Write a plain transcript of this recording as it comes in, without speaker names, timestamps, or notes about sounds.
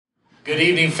Good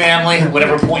evening, family.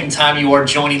 Whatever point in time you are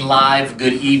joining live,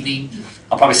 good evening.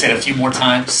 I'll probably say it a few more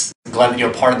times. I'm glad that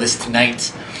you're a part of this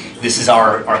tonight. This is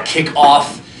our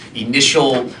kickoff,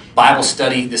 initial Bible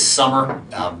study this summer.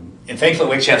 And thankfully,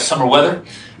 we actually have summer weather.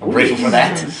 I'm grateful for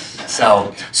that.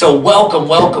 So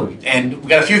welcome. And we've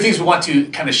got a few things we want to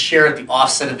kind of share at the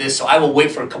offset of this. So I will wait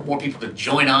for a couple more people to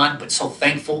join on, but so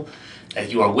thankful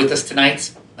that you are with us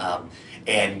tonight.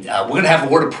 And we're going to have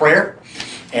a word of prayer.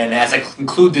 And as I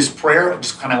conclude this prayer, I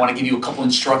just kind of want to give you a couple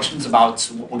instructions about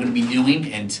what we're going to be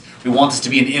doing. And we want this to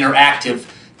be an interactive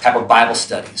type of Bible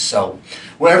study. So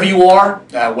wherever you are,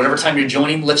 whatever time you're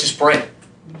joining, let's just pray.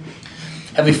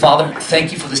 Heavenly Father,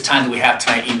 thank you for this time that we have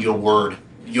tonight in your word.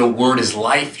 Your word is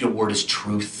life. Your word is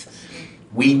truth.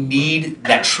 We need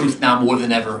that truth now more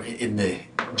than ever in the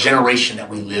generation that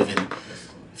we live in.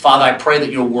 Father, I pray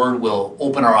that your word will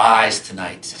open our eyes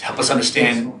tonight. Help us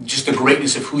understand just the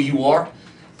greatness of who you are,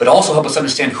 but also help us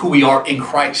understand who we are in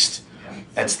Christ.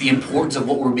 That's the importance of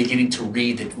what we're beginning to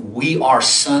read, that we are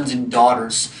sons and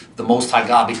daughters of the Most High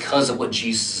God because of what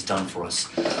Jesus has done for us.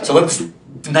 So let this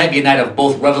tonight be a night of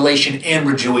both revelation and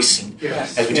rejoicing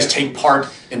as we just take part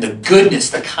in the goodness,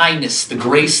 the kindness, the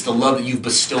grace, the love that you've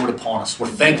bestowed upon us. We're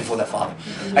thankful for that, Father.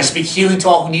 I speak healing to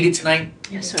all who need it tonight.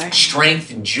 Yes, sir.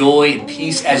 Strength and joy and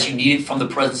peace as you need it from the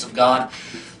presence of God.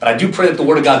 But I do pray that the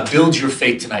Word of God builds your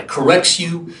faith tonight, corrects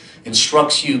you,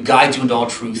 instructs you, guides you into all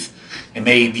truth. And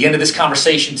may the end of this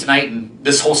conversation tonight and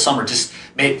this whole summer just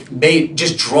may it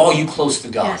just draw you close to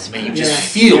God. Yes. May you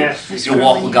just feel your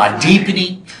walk with God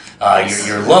deepening,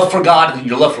 your love for God and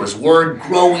your love for His Word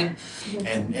growing.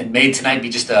 And may tonight be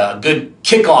just a good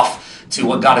kickoff to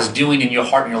what God is doing in your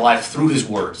heart and your life through His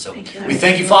Word. So we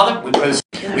thank you, Father. We pray this.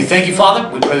 We thank you, Father.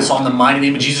 We pray this all in the mighty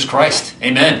name of Jesus Christ.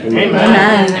 Amen.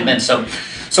 Amen. Amen.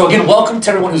 So again, welcome to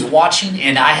everyone who's watching,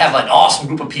 and I have an awesome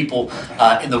group of people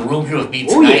in the room here with me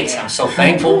tonight. I'm so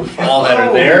thankful for all that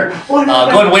are there. Go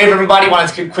ahead and wave, everybody. Want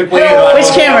to quick wave? Which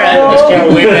camera? Which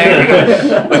camera? Wave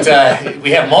there. But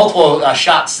we have multiple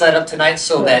shots set up tonight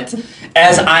so that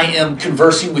as I am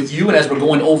conversing with you and as we're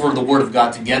going over the Word of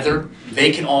God together,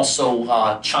 they can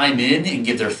also chime in and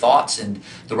give their thoughts and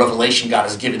the revelation God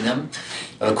has given them.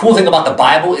 The cool thing about the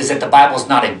Bible is that the Bible is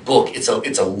not a book. It's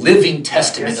a living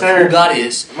testament of who God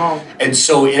is. And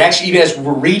so it actually, even as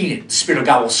we're reading it, the Spirit of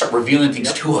God will start revealing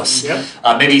things to us.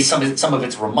 Maybe some of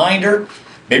it's a reminder.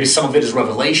 Maybe some of it is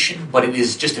revelation, but it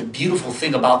is just a beautiful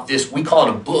thing about this. We call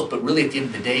it a book, but really at the end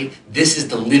of the day, this is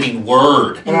the living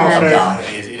Word of God.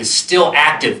 It is still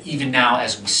active even now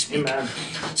as we speak. Amen.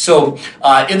 So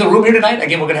in the room here tonight,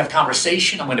 again, we're going to have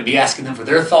conversation. I'm going to be asking them for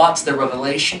their thoughts, their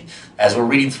revelation, as we're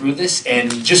reading through this.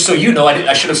 And just so you know,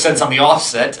 I should have said this on the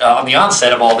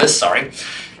onset of all this, sorry.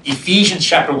 Ephesians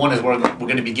chapter 1 is where we're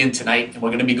going to begin tonight, and we're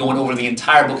going to be going over the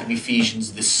entire book of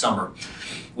Ephesians this summer.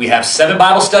 We have 7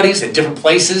 Bible studies at different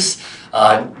places.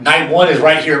 Night 1 is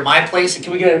right here at my place. And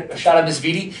can we get a shot of Miss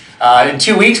Viti? In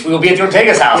 2 weeks, we will be at the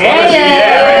Ortega's house.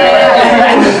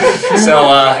 So,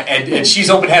 and she's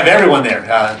open to have everyone there.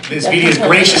 Miss Viti is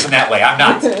gracious in that way. I'm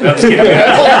not. I'm just kidding.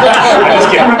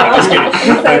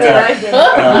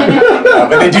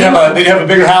 But they do have a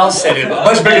bigger house and a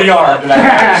much bigger yard than I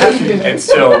have. And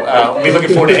so we'll be looking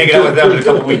forward to hanging out with them in a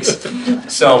couple weeks.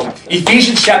 So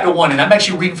Ephesians chapter 1, and I'm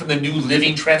actually reading from the New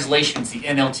Living Translation. It's the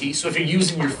NLT. So if you're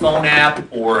using your phone app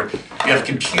or you have a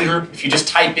computer, if you just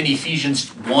type in Ephesians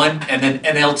 1 and then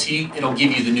NLT, it'll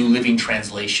give you the New Living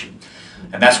Translation.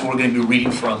 And that's what we're going to be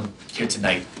reading from here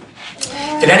tonight.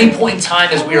 At any point in time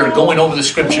as we are going over the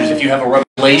scriptures, if you have a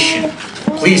revelation,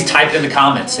 please type it in the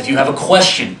comments. If you have a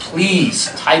question, please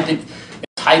type it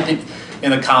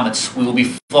in the comments. We will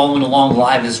be following along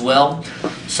live as well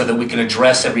so that we can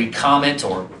address every comment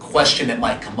or question that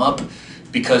might come up,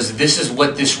 because this is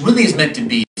what this really is meant to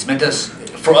be. It's meant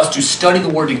for us to study the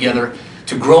Word together,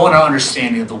 to grow in our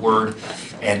understanding of the Word,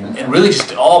 and really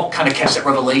just all kind of catch that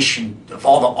revelation of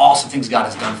all the awesome things God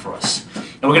has done for us.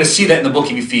 And we're going to see that in the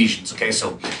book of Ephesians. Okay,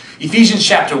 so Ephesians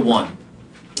chapter 1.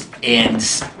 And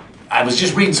I was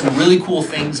just reading some really cool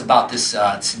things about this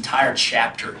entire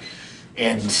chapter.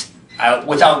 And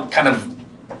without kind of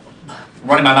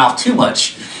running my mouth too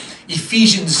much,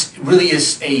 Ephesians really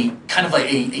is a kind of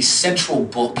a central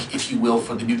book, if you will,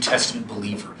 for the New Testament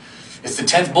believer. It's the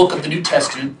 10th book of the New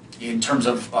Testament in terms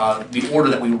of the order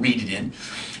that we read it in.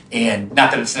 And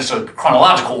not that it's necessarily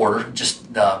chronological order,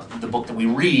 just the book that we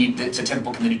read, it's a 10th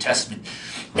book in the New Testament.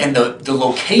 And the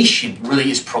location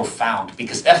really is profound,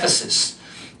 because Ephesus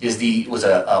was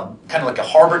a kind of like a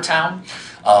harbor town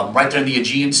right there in the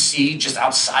Aegean Sea, just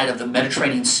outside of the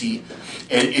Mediterranean Sea.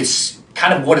 It's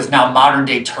kind of what is now modern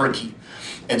day Turkey.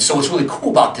 And so what's really cool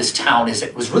about this town is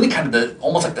it was really kind of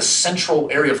almost like the central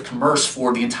area of commerce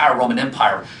for the entire Roman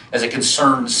Empire as it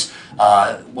concerns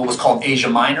what was called Asia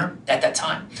Minor at that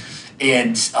time.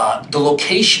 And the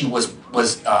location was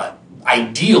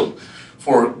ideal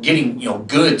for getting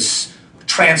goods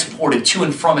transported to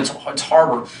and from its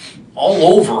harbor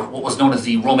all over what was known as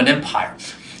the Roman Empire.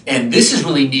 And this is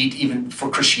really neat even for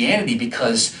Christianity,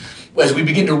 because as we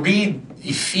begin to read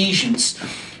Ephesians,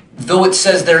 though it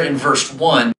says there in verse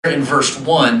 1,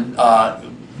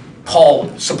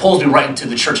 Paul supposedly writing to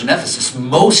the church in Ephesus,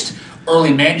 most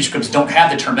early manuscripts don't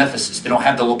have the term Ephesus. They don't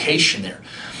have the location there.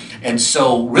 And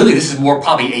so really this is more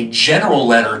probably a general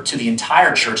letter to the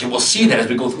entire church. And we'll see that as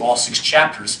we go through all 6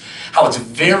 chapters, how it's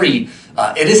very,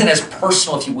 it isn't as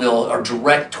personal, if you will, or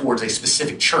direct towards a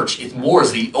specific church. It more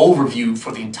is the overview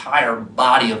for the entire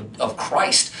body of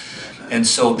Christ. And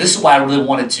so this is why I really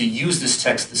wanted to use this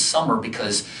text this summer,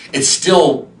 because it's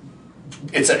still,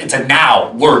 it's a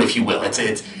now word, if you will.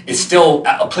 It's still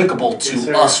applicable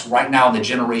to us right now in the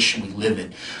generation we live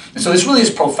in. And so this really is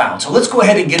profound. So let's go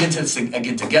ahead and get into this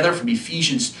again together from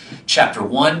Ephesians chapter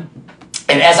 1.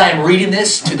 And as I'm reading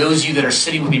this, to those of you that are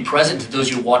sitting with me present, to those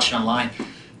of you watching online,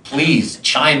 please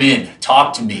chime in,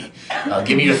 talk to me,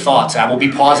 give me your thoughts. I will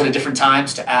be pausing at different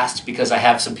times to ask, because I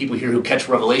have some people here who catch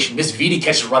revelation. Miss Vidi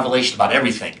catches revelation about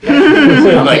everything.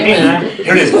 I'm like,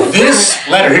 here it is. This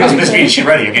letter, here goes Miss Vidi. She's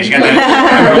ready. Okay, she got the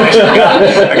revelation.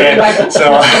 Okay,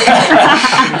 so,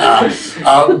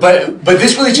 but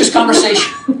this really is just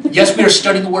conversation. Yes, we are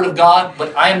studying the Word of God,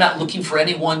 but I am not looking for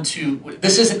anyone to.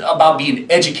 This isn't about being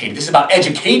educated. This is about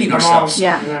educating ourselves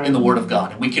in the Word of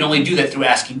God. And we can only do that through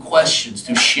asking questions,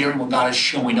 through sharing what God is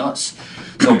showing us.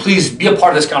 So please be a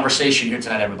part of this conversation here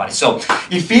tonight, everybody. So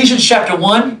Ephesians chapter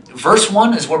 1, verse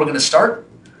 1 is where we're going to start.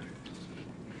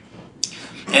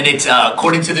 And it's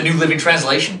according to the New Living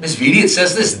Translation. Miss Vidi, it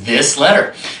says this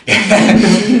letter.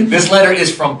 This letter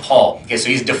is from Paul. Okay, so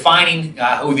he's defining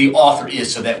who the author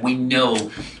is so that we know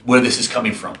where this is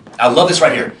coming from. I love this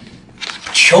right here.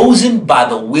 Chosen by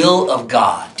the will of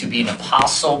God to be an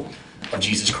apostle of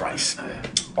Jesus Christ.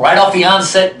 Right off the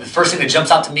onset, the first thing that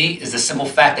jumps out to me is the simple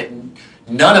fact that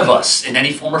none of us in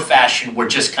any form or fashion were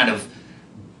just kind of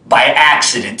by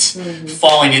accident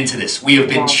falling into this. We have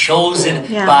been chosen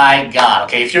by God.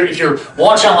 Okay, if you're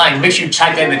watching online, make sure you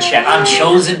type that in the chat. I'm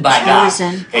chosen by God.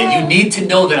 Okay, you need to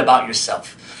know that about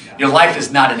yourself. Your life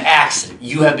is not an accident.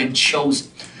 You have been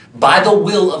chosen by the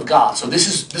will of God. So this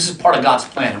is part of God's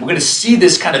plan. We're going to see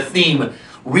this kind of theme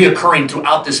reoccurring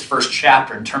throughout this first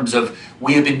chapter in terms of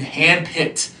we have been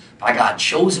handpicked by God,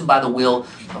 chosen by the will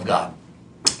of God.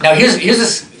 Now here's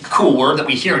this cool word that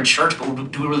we hear in church,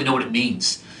 but do we really know what it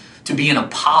means? To be an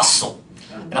apostle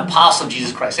of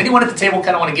Jesus Christ. Anyone at the table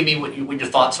kind of want to give me what your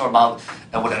thoughts are about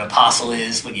what an apostle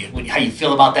is, how you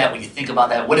feel about that, when you think about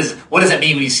that? What does that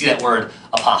mean when you see that word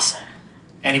apostle?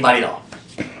 Anybody at all?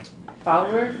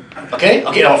 Follower. Okay,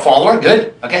 a follower,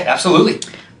 good. Okay, absolutely.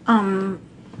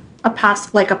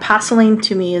 Apostling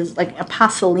to me is like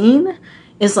apostling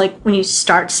is like when you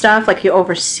start stuff, like you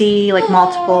oversee like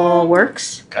multiple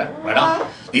works. Okay, right on.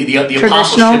 The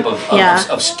apostleship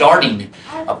of starting,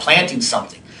 planting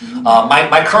something.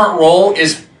 My current role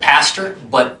is pastor,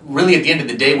 but really at the end of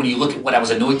the day, when you look at what I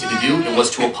was anointed to do, it was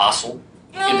to apostle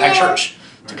Impact Church,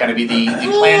 to kind of be the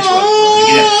planter.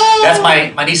 That's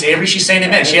my niece Avery. She's saying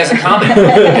amen. She has a comment.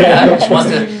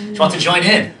 She wants to join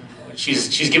in. She's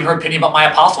giving her opinion about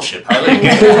my apostleship.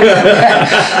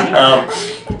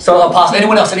 So apostle.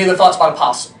 Anyone else? Any other thoughts about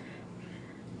apostle?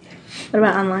 What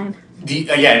about online?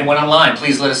 Anyone online?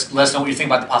 Please let us know what you think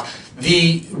about the apostle.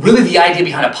 The idea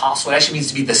behind apostle, it actually means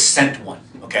to be the sent one.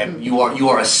 Okay, you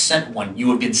are a sent one.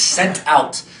 You have been sent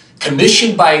out,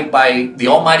 commissioned by the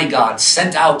Almighty God,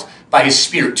 sent out by His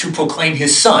Spirit to proclaim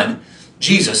His Son,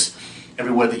 Jesus,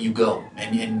 everywhere that you go.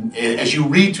 And as you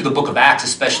read through the book of Acts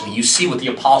especially, you see what the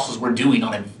apostles were doing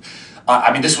on it.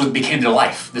 This became their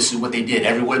life. This is what they did.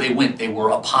 Everywhere they went, they were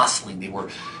apostling. They were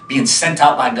being sent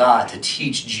out by God to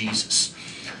teach Jesus.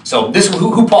 So this is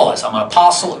who Paul is. I'm an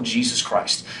apostle of Jesus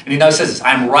Christ. And he now says this,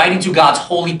 I'm writing to God's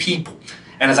holy people.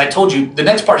 And as I told you, the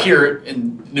next part here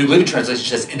in New Living Translation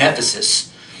says in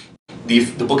Ephesus, the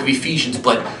book of Ephesians,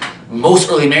 but most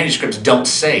early manuscripts don't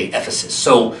say Ephesus.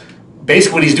 So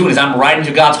basically what he's doing is I'm writing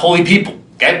to God's holy people,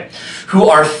 okay, who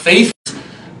are faithful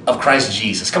of Christ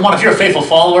Jesus. Come on, if you're a faithful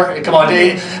follower, come on.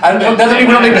 That doesn't mean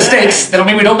we don't make mistakes. That don't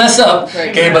mean we don't mess up.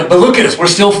 Okay, but look at us. We're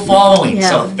still following. Yeah.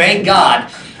 So thank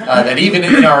God that even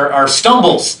in our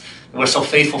stumbles, we're still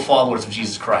faithful followers of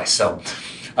Jesus Christ. So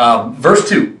verse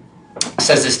 2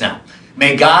 says this now.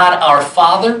 May God our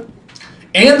Father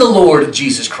and the Lord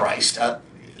Jesus Christ.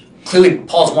 Clearly,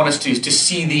 Paul's wanting us to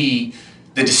see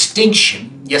the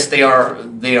distinction, yes, they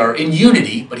are in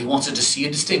unity, but he wants us to see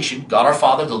a distinction. God our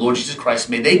Father, the Lord Jesus Christ,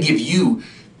 may they give you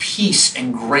peace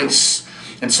and grace.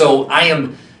 And so I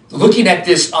am looking at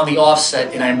this on the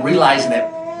offset, and I'm realizing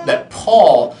that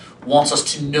Paul wants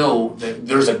us to know that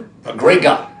there's a great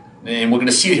God, and we're going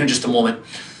to see it here in just a moment,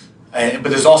 but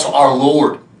there's also our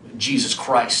Lord, Jesus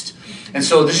Christ. And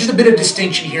so there's just a bit of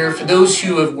distinction here for those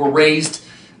who were raised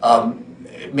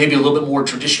maybe a little bit more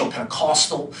traditional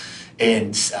Pentecostal, and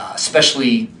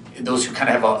especially those who kind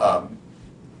of have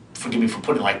forgive me for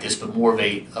putting it like this, but more of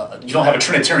you don't have a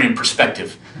Trinitarian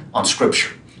perspective on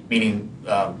Scripture, meaning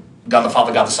God the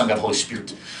Father, God the Son, God the Holy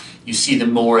Spirit. You see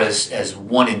them more as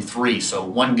one in three. So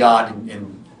one God,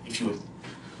 and if you would,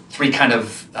 three kind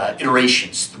of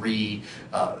iterations, three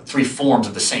forms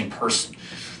of the same person.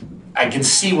 I can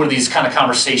see where these kind of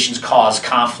conversations cause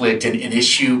conflict and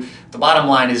issue. The bottom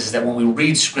line is that when we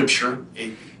read Scripture,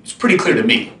 it's pretty clear to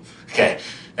me, okay,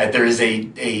 that there is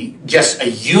just a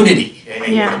unity,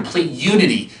 a complete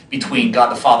unity between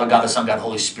God the Father, God the Son, God the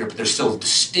Holy Spirit, but there's still a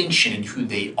distinction in who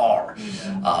they are.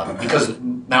 Because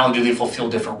not only do they fulfill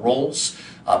different roles,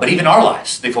 but even our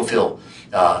lives, they fulfill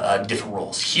different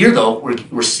roles. Here, though,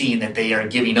 we're seeing that they are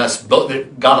giving us, both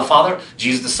God the Father,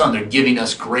 Jesus the Son, they're giving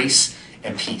us grace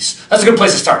and peace. That's a good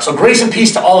place to start. So grace and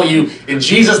peace to all of you in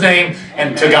Jesus' name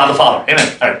and to God the Father.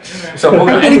 Amen. All right. So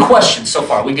any questions so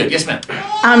far? We good? Yes, ma'am.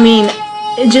 I mean,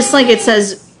 just like it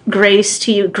says grace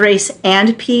to you, grace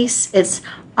and peace, it's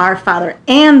our Father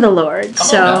and the Lord.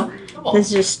 Come on. This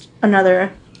is just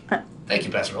another... Thank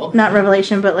you, Pastor Roll. Not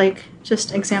revelation, but like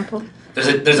just example.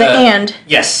 There's and.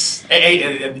 Yes.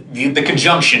 The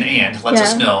conjunction and lets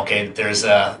us know, okay,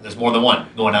 that there's more than one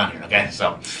going on here, okay?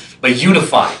 So, but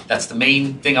unified, that's the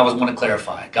main thing I want to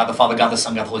clarify. God the Father, God the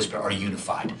Son, God the Holy Spirit are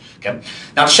unified, okay?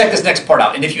 Now check this next part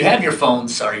out. And if you have your phone,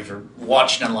 sorry if you're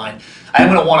watching online, I'm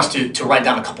going to want us to write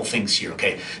down a couple things here,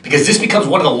 okay? Because this becomes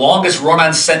one of the longest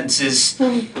run-on sentences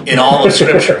in all of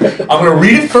Scripture. I'm going to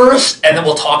read it first, and then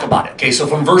we'll talk about it, okay? So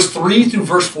from verse 3 through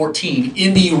verse 14,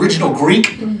 in the original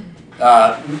Greek,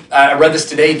 I read this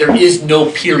today, there is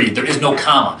no period, there is no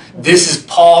comma. This is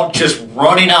Paul just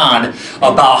running on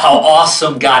about how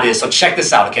awesome God is. So check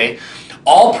this out, okay?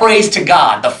 All praise to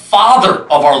God, the Father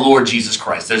of our Lord Jesus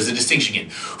Christ. There's a distinction again.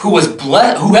 Who has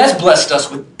blessed us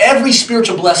with every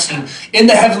spiritual blessing in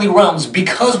the heavenly realms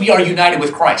because we are united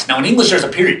with Christ. Now in English there's a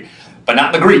period, but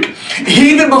not in the Greek.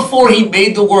 Even before he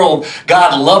made the world,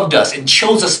 God loved us and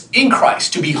chose us in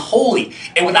Christ to be holy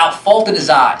and without fault in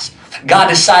his eyes. God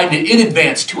decided in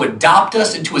advance to adopt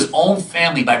us into his own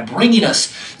family by bringing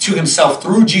us to himself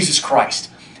through Jesus Christ.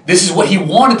 This is what he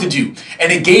wanted to do,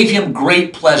 and it gave him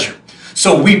great pleasure.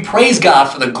 So we praise God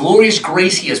for the glorious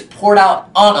grace he has poured out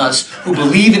on us who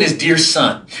believe in his dear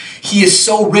Son. He is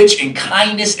so rich in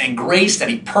kindness and grace that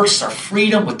he purchased our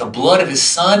freedom with the blood of his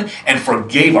Son and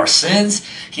forgave our sins.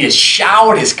 He has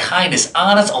showered his kindness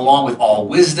on us along with all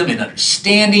wisdom and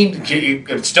understanding.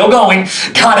 It's still going.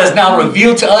 God has now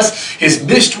revealed to us his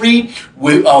mysterious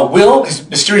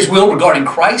will regarding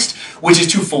Christ, which is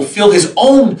to fulfill his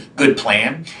own good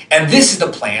plan. And this is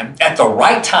the plan. At the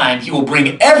right time, he will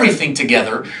bring everything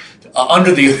together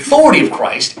under the authority of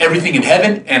Christ, everything in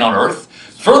heaven and on earth.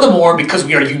 Furthermore, because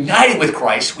we are united with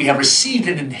Christ, we have received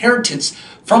an inheritance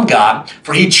from God,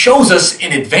 for he chose us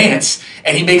in advance,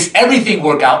 and he makes everything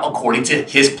work out according to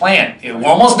his plan. We're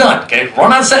almost done, okay?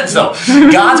 Run-on sentence, though.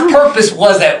 God's purpose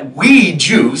was that we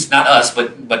Jews, not us,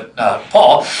 but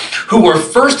Paul, who were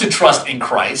first to trust in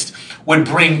Christ, would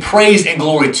bring praise and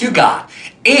glory to God.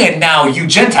 And now you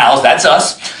Gentiles, that's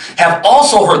us, have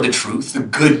also heard the truth, the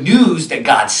good news that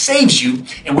God saves you.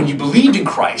 And when you believed in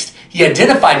Christ, he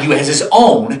identified you as his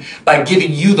own by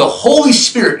giving you the Holy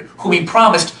Spirit, whom he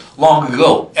promised long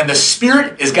ago. And the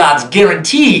Spirit is God's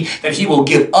guarantee that he will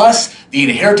give us the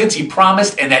inheritance he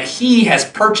promised and that he has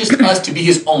purchased us to be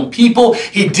his own people.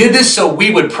 He did this so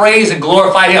we would praise and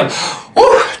glorify him.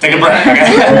 Woo! Take a breath,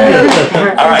 okay?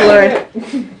 All right.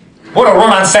 What a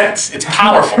run-on sentence. It's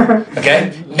powerful,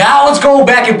 okay? Now let's go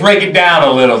back and break it down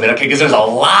a little bit, okay? Because there's a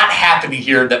lot happening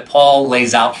here that Paul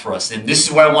lays out for us. And this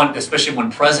is what I want, especially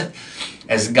when present,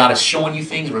 as God is showing you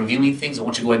things, revealing things, I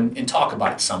want you to go ahead and talk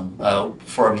about it some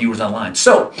for our viewers online.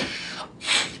 So,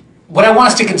 what I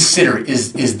want us to consider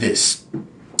is this,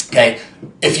 okay?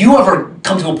 If you ever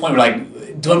come to a point where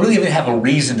like, do I really even have a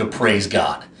reason to praise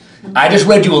God? I just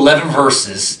read you 11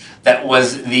 verses. That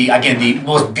was the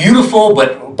most beautiful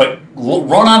but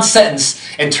run-on sentence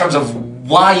in terms of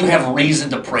why you have reason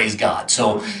to praise God.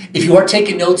 So if you are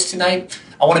taking notes tonight,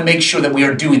 I want to make sure that we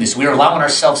are doing this. We are allowing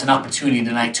ourselves an opportunity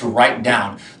tonight to write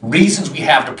down reasons we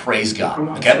have to praise God.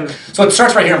 Okay? So it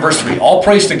starts right here in verse 3. All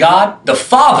praise to God, the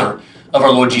Father of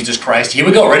our Lord Jesus Christ. Here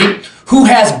we go. Ready? Who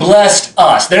has blessed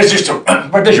us? There's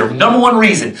your number one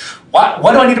reason. What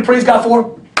do I need to praise God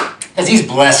for? Because he's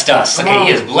blessed us. Okay,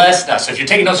 he has blessed us. So if you're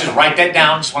taking notes, just write that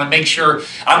down. Just want to make sure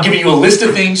I'm giving you a list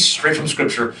of things straight from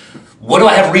Scripture. What do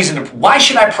I have reason to? Why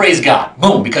should I praise God?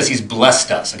 Boom, because he's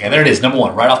blessed us. Okay, there it is, number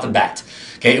one, right off the bat.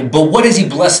 Okay, but what has he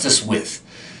blessed us with?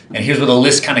 And here's where the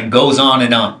list kind of goes on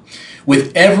and on.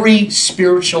 With every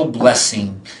spiritual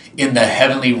blessing in the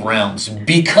heavenly realms,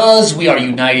 because we are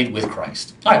united with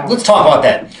Christ. All right, let's talk about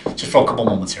that just for a couple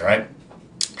moments here. All right,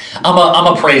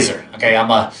 I'm a praiser. Okay,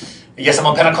 Yes, I'm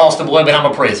a Pentecostal boy, but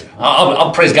I'm a praiser.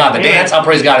 I'll praise God in the dance. I'll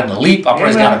praise God in the leap. I'll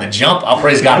praise God in the jump. I'll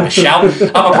praise God in the shout.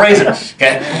 I'm a praiser.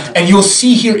 Okay? And you'll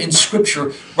see here in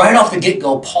Scripture, right off the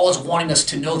get-go, Paul is wanting us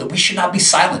to know that we should not be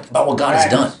silent about what God has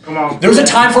done. Come on. There's a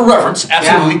time for reverence,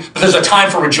 absolutely, but there's a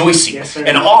time for rejoicing. Yes, sir.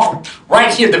 And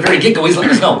right here at the very get-go, he's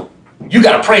letting us know, you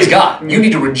got to praise God. You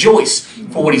need to rejoice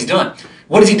for what he's done.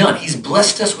 What has he done? He's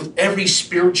blessed us with every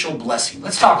spiritual blessing.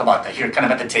 Let's talk about that here, kind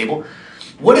of at the table.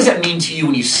 What does that mean to you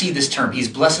when you see this term? He's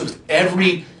blessed with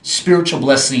every spiritual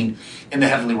blessing in the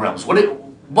heavenly realms.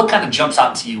 What kind of jumps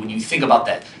out to you when you think about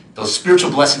that? Those spiritual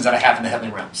blessings that I have in the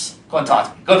heavenly realms. Go and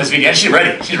talk to me. Go, Miss Vicky. She's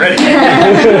ready. She's ready.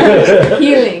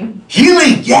 Healing.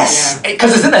 Healing, yes.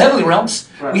 Because it's in the heavenly realms.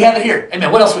 Right. We have it here.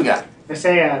 Amen. What else we got? They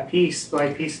say peace,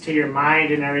 like peace to your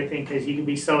mind and everything, because you can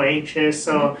be so anxious,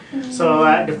 so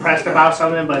depressed about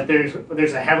something, but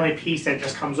there's a heavenly peace that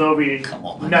just comes over you. Come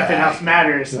on, Nothing man. else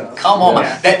matters. So. Come on.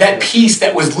 Yeah. That peace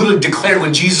that was literally declared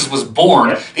when Jesus was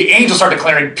born, the angels are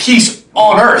declaring peace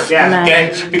on earth. Yeah.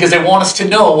 Okay? Because they want us to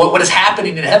know what is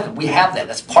happening in heaven. We have that.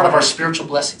 That's part of our spiritual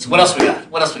blessings. What else we got?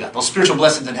 What else we got? Those spiritual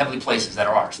blessings in heavenly places that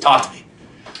are ours. Talk to me.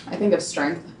 I think of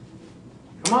strength.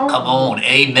 Come on. Come on.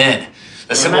 Amen.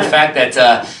 The simple fact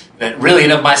that really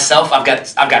in of myself, I've got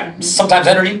sometimes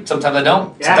energy, sometimes I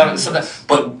don't. Yeah. Sometimes,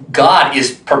 but God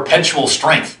is perpetual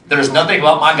strength. There is nothing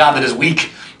about my God that is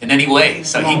weak in any way.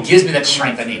 So he gives me that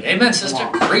strength I need. Amen, sister.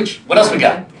 Preach. What else we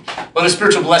got? What other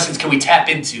spiritual blessings can we tap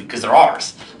into? Because they're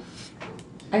ours.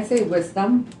 I say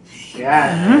wisdom.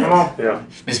 Yeah. Come on. Yeah.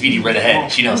 Miss Vidi read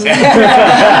ahead. She knows. This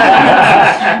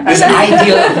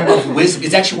idea of wisdom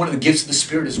is actually one of the gifts of the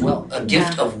Spirit as well. A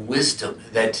gift of wisdom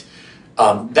that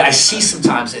I see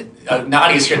sometimes.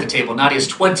 Nadia's here at the table. Nadia's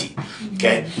 20.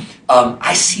 Okay.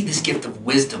 I see this gift of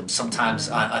wisdom sometimes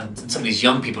on some of these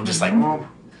young people. Just like,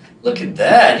 look at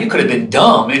that. You could have been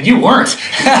dumb and you weren't.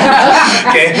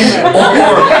 Okay.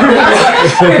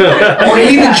 Or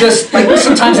even just like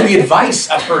sometimes in the advice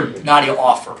I've heard Nadia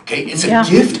offer. Okay. It's a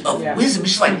gift of wisdom.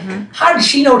 It's just like, how did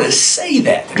she know to say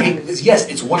that? Okay. Because yes,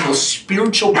 it's one of those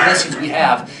spiritual blessings we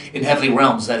have in heavenly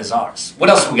realms that is ours. What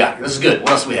else we got here? This is good.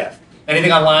 What else do we have?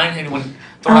 Anything online? Anyone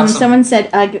throw out some? Someone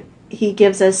said he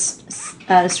gives us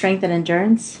strength and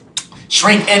endurance.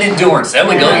 Strength and endurance. There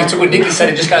we go. You took what Nikki said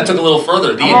and just kind of took a little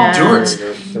further. The endurance.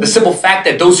 The simple fact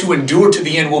that those who endure to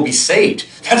the end will be saved.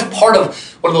 That's part of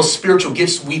one of those spiritual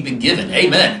gifts we've been given.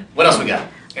 Amen. What else we got?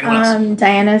 Anyone else?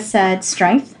 Diana said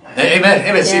strength. Amen.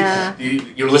 Amen. Yeah.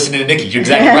 See, you're listening to Nikki. You're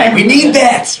exactly right. We need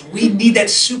that. We need that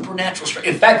supernatural strength.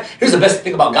 In fact, here's the best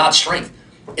thing about God's strength.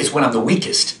 It's when I'm the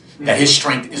weakest that his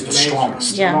strength is the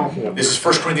strongest. Yeah. This is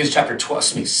 1 Corinthians chapter 12.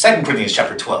 2 Corinthians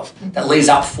chapter 12. That lays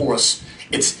out for us.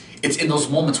 It's in those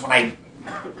moments when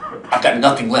I've got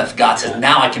nothing left. God says,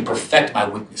 now I can perfect my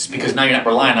weakness because now you're not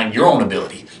relying on your own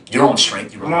ability, your own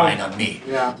strength. You're relying on me.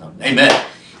 Yeah. So, amen.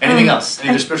 Anything else? Any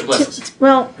other spiritual blessings?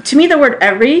 Well, to me, the word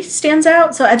every stands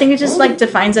out. So I think it just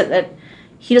defines it that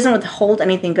he doesn't withhold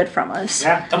anything good from us.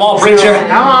 Yeah. Come on, preacher.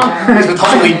 Come on. He's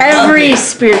withholding Every nothing.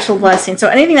 spiritual blessing. So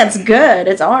anything that's good,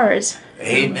 it's ours.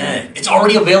 Amen. It's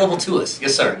already available to us.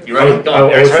 Yes, sir. You I ready? would, Go I on.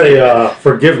 would Eric's ready. say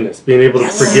forgiveness, being able to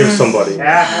forgive somebody.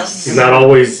 Yeah. It's not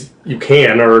always you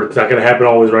can, or it's not going to happen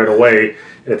always right away.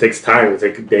 And it takes time. It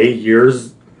takes a day,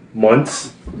 years,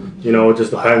 months. You know, it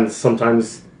just depends.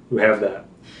 Sometimes you have that.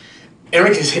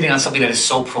 Eric is hitting on something that is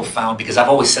so profound because I've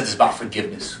always said this about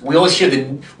forgiveness. We always hear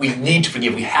that we need to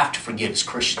forgive. We have to forgive as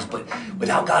Christians. But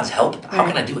without God's help, how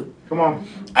can I do it? Come on.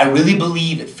 I really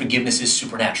believe that forgiveness is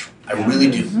supernatural. I really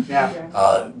do.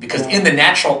 Yeah. Because in the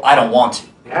natural, I don't want to.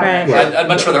 Yeah. Right. I'd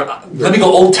much rather, let me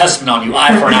go Old Testament on you,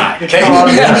 eye for an eye, okay?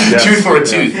 Yes. Tooth for a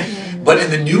tooth. But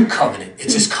in the new covenant,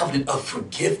 it's this covenant of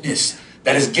forgiveness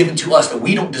that is given to us that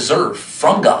we don't deserve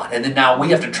from God. And then now we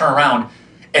have to turn around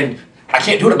and I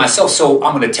can't do it myself, so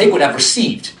I'm going to take what I've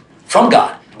received from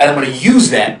God and I'm going to use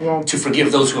that to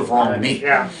forgive those who have wronged me.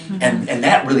 Yeah. And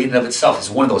that really in and of itself is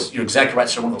one of those, you're exactly right,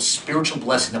 sir, one of those spiritual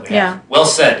blessings that we have. Yeah. Well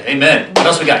said. Amen. What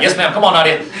else we got? Yes, ma'am. Come on,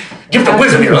 Nadia. Give the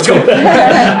wisdom here. Let's go.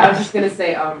 I was just gonna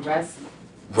say rest.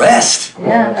 Rest.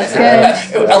 Yeah,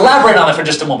 that's good. Elaborate on it for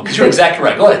just a moment, because you're exactly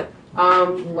right. Go ahead.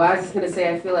 Well, I was just gonna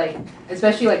say, I feel like,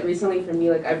 especially like recently for me,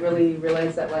 like I've really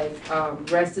realized that like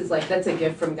rest is like that's a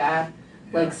gift from God.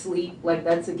 Like sleep, like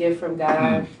that's a gift from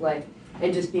God. Like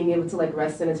and just being able to like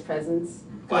rest in His presence.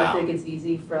 Because I think it's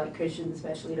easy for like Christians,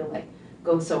 especially, to like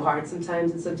go so hard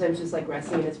sometimes, and sometimes just like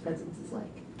resting in His presence is like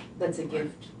that's a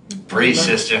gift. Praise,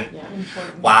 sister. Yeah.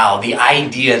 Wow, the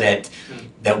idea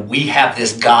that we have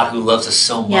this God who loves us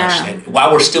so much that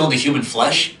while we're still in the human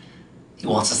flesh, He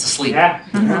wants us to sleep. Yeah.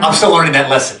 I'm still learning that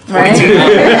lesson. Right. 42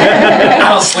 now. I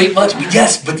don't sleep much, but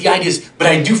yes, but the idea is, but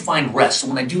I do find rest. So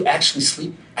when I do actually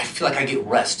sleep, I feel like I get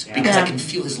rest because I can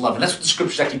feel His love. And that's what the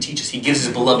scriptures actually teach us. He gives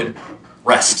His beloved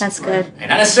rest. That's good. And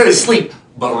not necessarily sleep,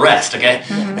 but rest, okay?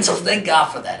 And so thank God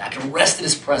for that. I can rest in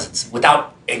His presence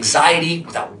without anxiety,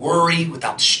 without worry,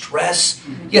 without stress.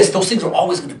 Yes, those things are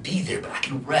always going to be there, but I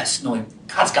can rest knowing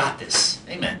God's got this.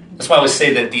 Amen. That's why I always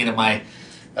say that at the end of my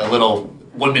little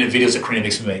 1-minute videos that Karina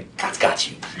makes me make. God's got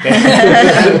you.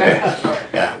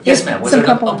 Yeah. Yes, ma'am. Was Some there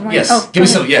couple another- online. yes. Oh, Give me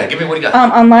go some. Yeah. Give me what you got.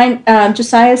 Online,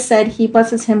 Josiah said he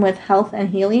blesses him with health and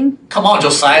healing. Come on,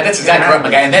 Josiah. That's exactly right,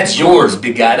 my guy. And that's yours,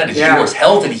 big guy. That is Yeah. yours.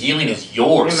 Health and healing is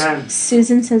yours. Amen.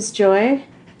 Susan says joy.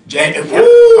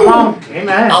 Woo! Come on.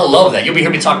 Amen. I love that. You'll be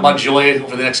hearing me talk about joy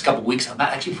over the next couple of weeks. I'm not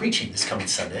actually preaching this coming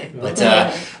Sunday, but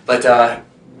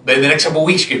in the next couple of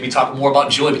weeks, you're going to be talking more about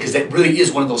joy because that really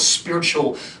is one of those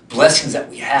spiritual blessings that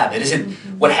we have. It isn't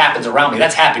what happens around me.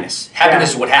 That's happiness. Happiness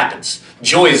is what happens.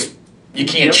 Joy is, you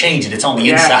can't change it. It's on the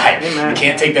inside. Amen. You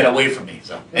can't take that away from me.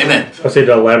 So, amen. I say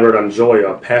to elaborate on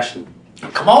joy, passion.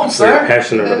 Come on, So you're sir.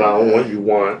 passionate about what you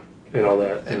want and all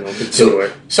that. Continue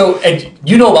it. So, and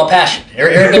you know about passion.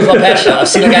 Eric knows about passion. I've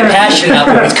seen a guy passionate out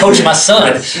there. He's coaching my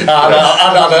son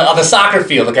on the soccer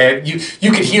field. Okay,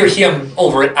 you could hear him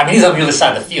over it. I mean, he's on the other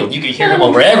side of the field. You can hear him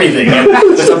over everything.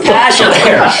 There's a passion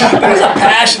there. There's a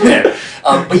passion there.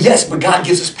 But God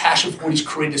gives us passion for what He's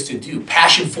created us to do.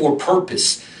 Passion for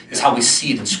purpose is how we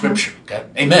see it in Scripture. Okay,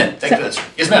 amen. Thank you for this.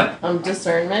 Yes, ma'am.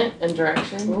 Discernment and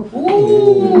direction.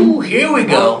 Ooh, here we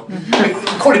go.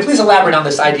 Courtney, please elaborate on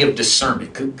this idea of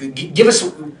discernment. Give us,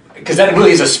 because that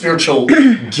really is a spiritual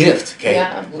gift. Okay,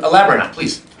 Yeah. Elaborate on it,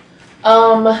 please.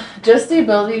 Just the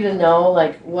ability to know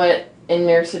like what in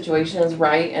your situation is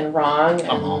right and wrong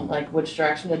and like which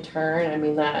direction to turn. I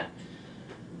mean that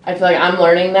I feel like I'm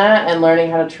learning that and learning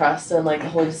how to trust in like the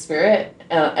Holy Spirit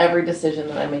and every decision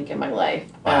that I make in my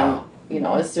life. Wow.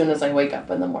 As soon as I wake up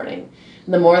in the morning.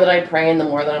 And the more that I pray and the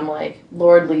more that I'm like,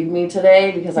 Lord, lead me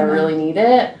today because I really need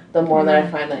it, the more that I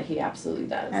find that He absolutely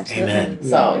does. Absolutely. Amen.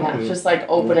 So yeah, it's just like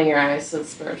opening your eyes to the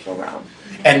spiritual realm.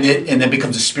 And that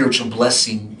becomes a spiritual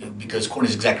blessing because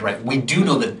Courtney's exactly right. We do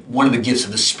know that one of the gifts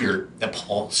of the Spirit that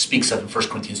Paul speaks of in 1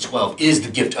 Corinthians 12 is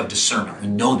the gift of discernment. We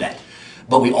know that.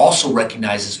 But we also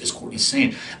recognize, as Courtney's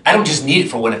saying, I don't just need it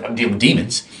for when I'm dealing with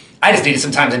demons. I just need it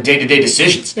sometimes in day-to-day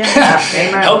decisions.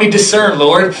 Amen. Help me discern,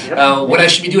 Lord, what I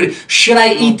should be doing. Should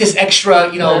I eat this extra,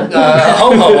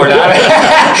 ho-ho or not?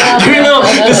 Give me a little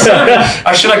discernment.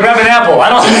 Or should I grab an apple? I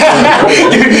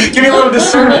don't. Give me a little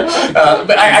discernment.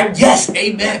 But yes,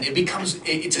 amen.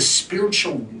 It's a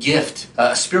spiritual gift,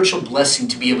 a spiritual blessing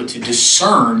to be able to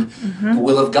discern the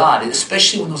will of God,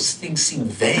 especially when those things seem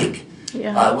vague.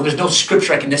 Yeah. When there's no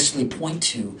scripture I can necessarily point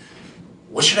to.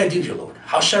 What should I do here, Lord?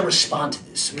 How should I respond to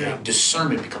this? Okay?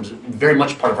 Discernment becomes very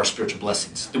much part of our spiritual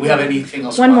blessings. Do we have anything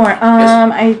else? One more.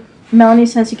 Yes. Melanie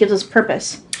says He gives us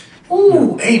purpose.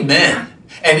 Ooh, amen.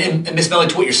 And Miss Melanie,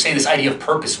 to what you're saying, this idea of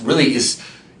purpose really is,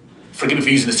 forgive me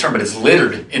for using this term, but it's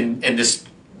littered in this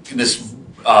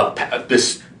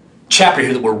chapter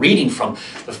here that we're reading from.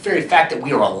 The very fact that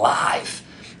we are alive,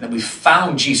 that we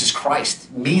found Jesus Christ,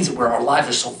 means that our life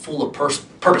is so full of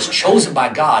purpose, chosen by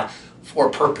God for a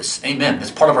purpose. Amen.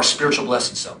 That's part of our spiritual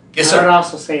blessing. So, yes, I would sir.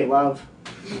 also say love.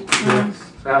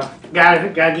 So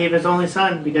God gave His only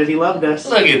Son because He loved us.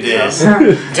 Look at this.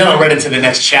 Dylan read into the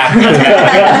next chapter.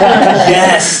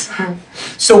 Yes.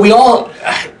 So we all,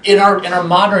 in our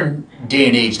modern day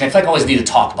and age, and I feel like I always need to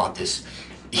talk about this,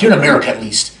 here in America at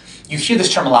least, you hear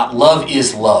this term a lot, love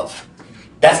is love.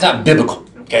 That's not biblical.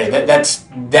 Okay,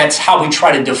 that's how we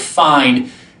try to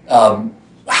define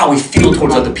how we feel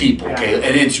towards other people. Okay,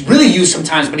 and it's really used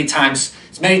many times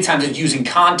it's used in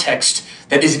context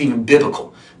that isn't even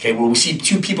biblical. Okay, where we see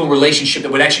two people in a relationship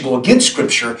that would actually go against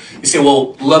Scripture and say,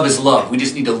 well, love is love. We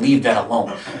just need to leave that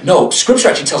alone. No, Scripture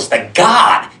actually tells us that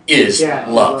God is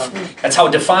love. That's how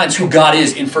it defines who God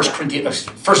is in 1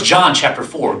 John chapter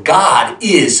 4. God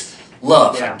is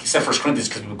love. Yeah. I said 1 Corinthians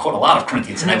because we quote a lot of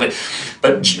Corinthians tonight,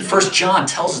 but 1 John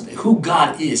tells us who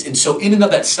God is. And so in and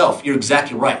of itself, you're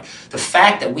exactly right. The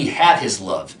fact that we have His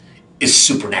love is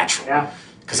supernatural. Yeah.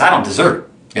 Because I don't deserve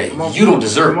it. Okay? You don't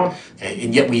deserve it. Okay?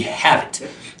 And yet we have it.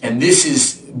 And this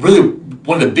is really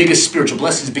one of the biggest spiritual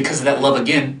blessings because of that love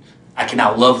again. I can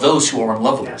now love those who are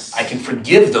unlovable. Yes. I can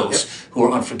forgive those who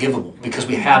are unforgivable because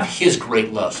we have His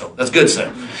great love. So that's good,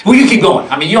 sir. We can keep going.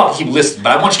 I mean, you all can keep listening,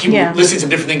 but I want you to keep listening to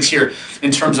different things here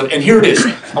in terms of, and here it is.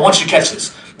 I want you to catch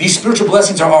this. These spiritual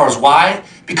blessings are ours. Why?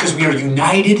 Because we are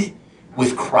united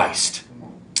with Christ.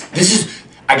 This is,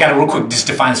 I got to real quick just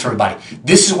define this for everybody.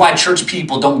 This is why church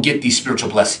people don't get these spiritual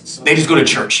blessings. They just go to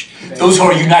church. Those who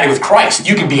are united with Christ,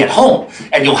 you can be at home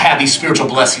and you'll have these spiritual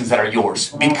blessings that are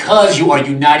yours because you are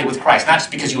united with Christ, not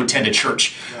just because you attend a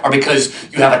church or because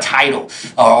you have a title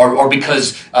or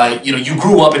because you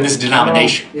grew up in this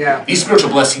denomination. Yeah. These spiritual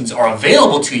blessings are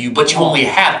available to you, but you only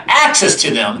have access to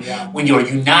them when you are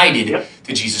united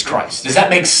to Jesus Christ. Does that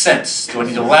make sense? Do I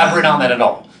need to elaborate on that at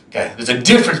all? Okay, there's a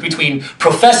difference between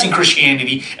professing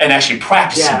Christianity and actually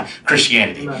practicing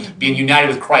Christianity. Amen. Being united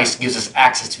with Christ gives us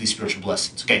access to these spiritual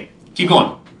blessings. Okay, keep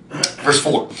going. Verse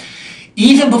 4.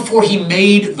 Even before He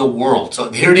made the world. So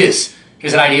here it is.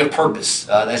 Here's an idea of purpose.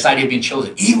 This idea of being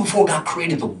chosen. Even before God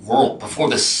created the world, before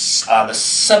the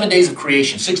 7 days of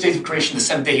creation, 6 days of creation, the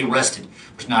seventh day He rested,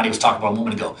 which Nadia was talking about a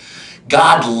moment ago.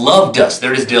 God loved us,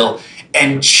 there it is, Dill,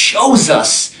 and chose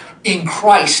us in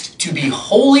Christ to be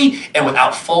holy and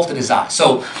without fault in His eyes.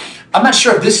 So I'm not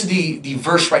sure if this is the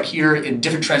verse right here in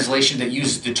different translations that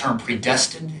uses the term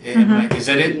predestined. Is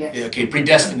that it? Yes. Okay,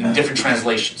 predestined in different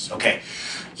translations. Okay.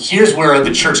 Here's where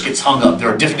the church gets hung up. There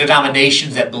are different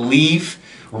denominations that believe,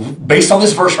 based on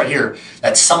this verse right here,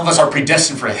 that some of us are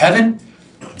predestined for heaven,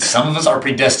 and some of us are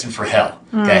predestined for hell.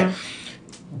 Okay.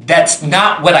 That's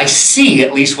not what I see,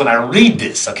 at least when I read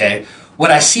this, okay? What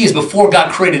I see is before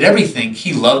God created everything,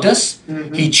 He loved us.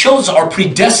 He chose or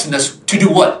predestined us to do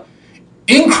what?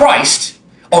 In Christ.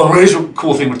 Oh, here's a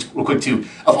cool thing real quick too.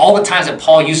 Of all the times that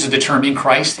Paul uses the term in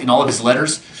Christ in all of his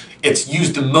letters, it's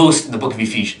used the most in the book of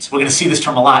Ephesians. We're going to see this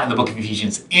term a lot in the book of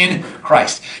Ephesians. In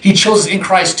Christ. He chose us in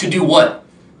Christ to do what?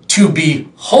 To be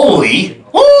holy.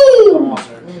 Woo!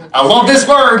 I love this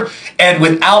word. And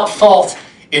without fault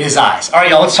in His eyes. All right,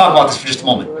 y'all, let's talk about this for just a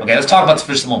moment. Okay, let's talk about this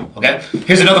for just a moment. Okay,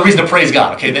 here's another reason to praise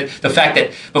God. Okay, the fact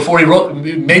that before He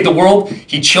made the world,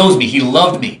 He chose me, He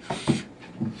loved me,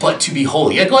 but to be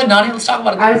holy. Yeah, go ahead, Nadia. Let's talk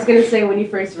about it. I was gonna say when you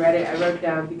first read it, I wrote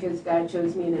down because God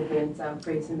chose me in advance, I'll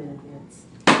praise Him in advance.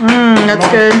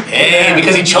 That's good. Hey,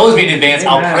 because He chose me in advance,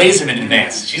 I'll praise Him in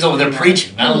advance. She's over there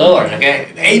preaching, my Lord.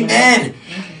 Okay, amen.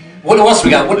 What else we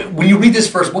got? When you read this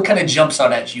verse, what kind of jumps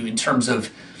out at you in terms of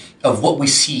what we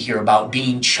see here about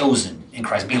being chosen in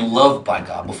Christ, being loved by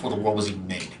God before the world was even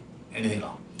made? Anything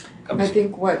else? I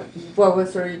think what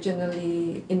was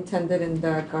originally intended in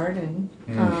the garden,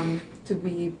 to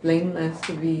be blameless,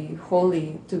 to be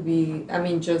holy, to be,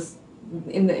 just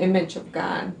in the image of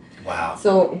God. Wow.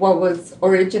 So what was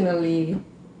originally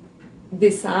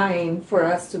designed for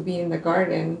us to be in the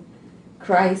garden,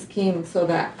 Christ came so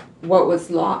that what was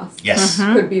lost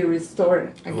could be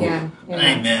restored again.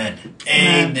 Amen.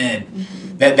 Amen.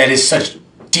 That is such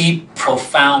deep,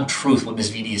 profound truth what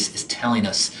Ms. Vitti is telling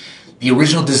us. The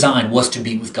original design was to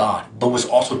be with God, but was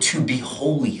also to be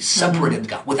holy, separated with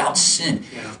God, without sin.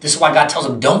 This is why God tells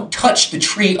them, don't touch the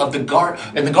tree of in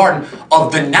the garden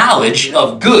of the knowledge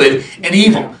of good and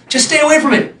evil. Just stay away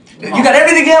from it. You got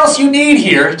everything else you need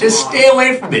here. Just stay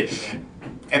away from it.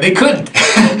 And they couldn't.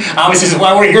 Obviously, this is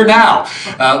why we're here now.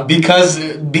 Because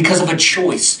of a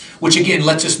choice. Which again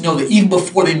lets us know that even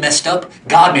before they messed up,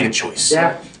 God made a choice.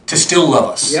 To still love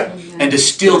us. And to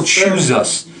still choose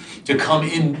us to come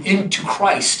into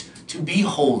Christ, to be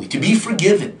holy, to be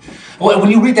forgiven. When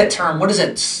you read that term, what does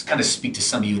that kind of speak to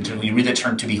some of you when you read that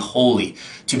term, to be holy,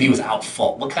 to be without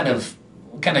fault? What kind of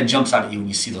jumps out at you when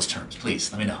you see those terms?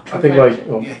 Please, let me know. I think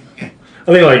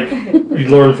you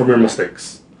learn from your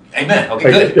mistakes. Amen.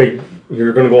 Okay, good.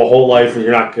 You're going to go a whole life and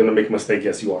you're not going to make a mistake.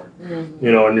 Yes, you are.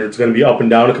 And it's going to be up and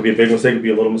down. It could be a big mistake, it could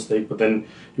be a little mistake, but then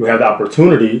you have the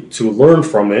opportunity to learn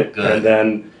from it and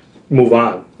then move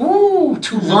on. Ooh,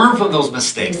 to learn from those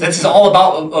mistakes. This is all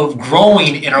about of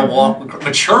growing in our walk,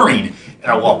 maturing in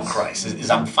our walk with Christ. Is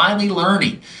I'm finally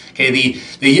learning. Okay,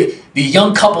 the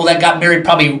young couple that got married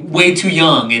probably way too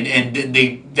young, and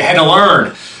they had to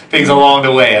learn things along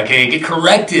the way, okay? Get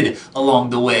corrected along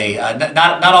the way.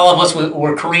 Not all of us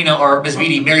were Karina or Ms.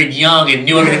 Vitti married young and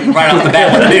knew everything right off the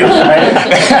bat what to do,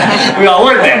 right? We all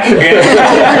learned that. Okay?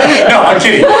 No, I'm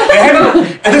kidding.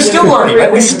 And they're still learning,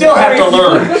 right? We still have to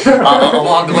learn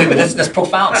along the way, but that's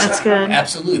profound. That's good.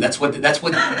 Absolutely. That's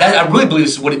what I really believe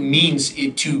this is what it means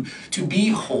to be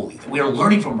holy. That we are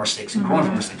learning from our mistakes and growing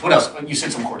from our mistakes. What else? You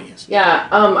said some Cordias. Yeah,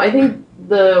 I think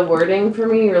the wording for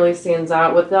me really stands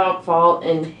out, without fault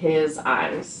in His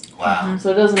eyes. Wow.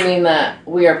 So it doesn't mean that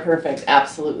we are perfect,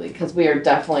 absolutely, because we are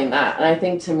definitely not. And I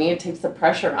think to me, it takes the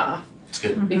pressure off. That's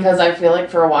good. Because I feel like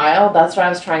for a while, that's what I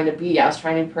was trying to be. I was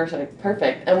trying to be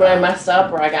perfect. And when I messed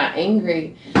up or I got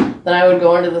angry, then I would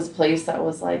go into this place that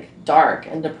was like dark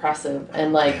and depressive.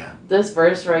 And like this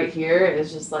verse right here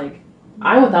is just like,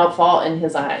 I'm without fault in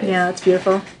his eyes. Yeah, that's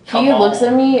beautiful. He looks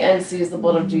at me and sees the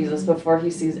blood of Jesus before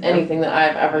he sees anything that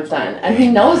I've ever done. And he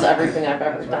knows everything I've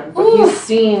ever done. But he's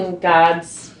seen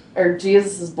God's or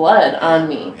Jesus' blood on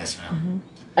me. Yes, ma'am.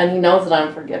 And he knows that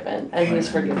I'm forgiven. And he's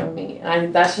forgiven me. And I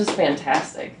think that's just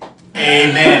fantastic.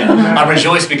 Amen. I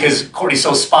rejoice because Courtney's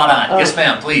so spot on. Yes,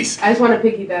 ma'am, please. I just want to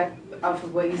piggyback off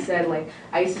of what you said. Like,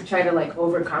 I used to try to like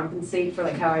overcompensate for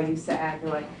like how I used to act,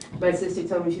 and like my sister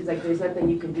told me, she's like, there's nothing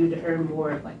you can do to earn more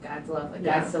of like God's love. Like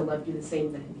God still loved you the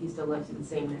same then. He still loves you the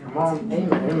same now. Come on.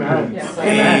 Amen. Yeah, so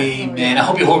Amen. I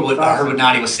hope you heard I heard what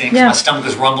Nadia was saying, 'cause Yeah. my stomach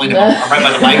was rumbling. I'm right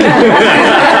by the mic.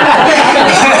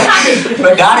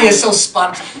 But Nadia is so spot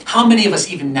on. How many of us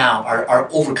even now are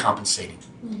overcompensating?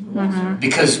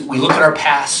 Because we look at our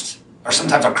past, or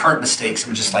sometimes our current mistakes,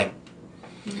 and we're just like,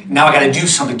 now I got to do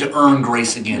something to earn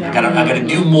grace again. I got to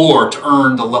do more to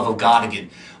earn the love of God again.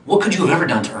 What could you have ever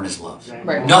done to earn His love?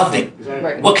 Right. Nothing.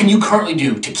 Right. What can you currently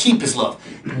do to keep His love?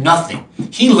 Nothing.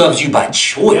 He loves you by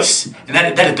choice. And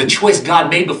that is the choice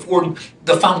God made before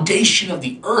the foundation of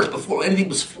the earth, before anything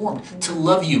was formed, to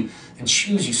love you and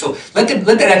choose you. So let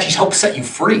that actually help set you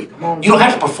free. You don't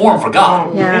have to perform for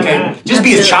God. Yeah. Okay? Just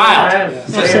be His child. Just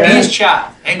be Absolutely. His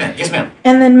child. Amen. Yes, ma'am.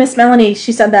 And then Miss Melanie,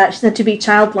 she said that. She said to be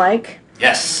childlike.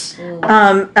 Yes.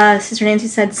 Sister Nancy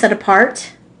said set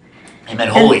apart. Amen.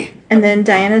 Holy. And then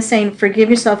Diana's saying forgive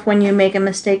yourself when you make a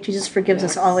mistake. Jesus forgives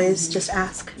us always. Just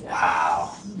ask.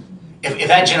 Wow. If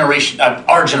that generation,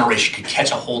 our generation, could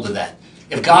catch a hold of that,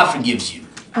 if God forgives you,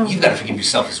 you've got to forgive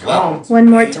yourself as well. One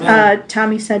more.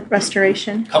 Tommy said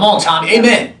restoration. Come on, Tom.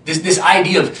 Amen. This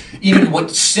idea of even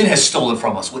what sin has stolen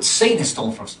from us, what Satan has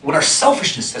stolen from us, what our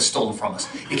selfishness has stolen from us,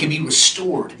 it can be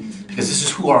restored because this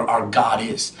is who our God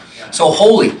is. So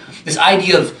holy. This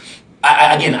idea of,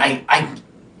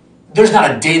 there's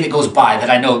not a day that goes by that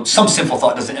I know some sinful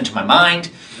thought doesn't enter my mind,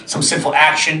 some sinful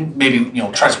action maybe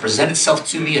tries to present itself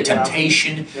to me, a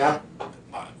temptation. Yeah.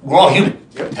 We're all human.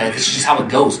 This is just how it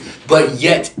goes. But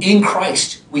yet, in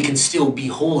Christ, we can still be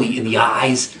holy in the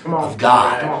eyes of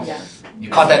God. Yes. You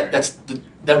caught that?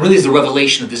 That really is the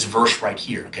revelation of this verse right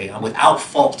here. Okay, I'm without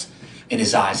fault in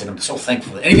His eyes, and I'm so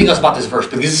thankful. Anything else about this verse?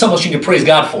 Because this is something you can praise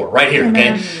God for right here.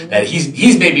 Okay, that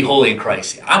He's made me holy in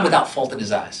Christ. I'm without fault in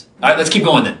His eyes. All right, let's keep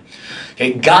going then.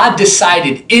 Okay, God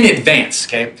decided in advance.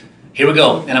 Okay. Here we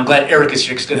go. And I'm glad Eric is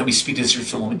here because he's going to help me speak to this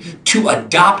for a moment. To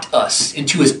adopt us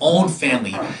into His own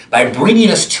family by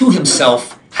bringing us to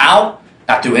Himself. How?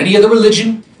 Not through any other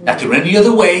religion, not through any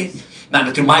other way,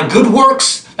 not through my good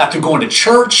works, not through going to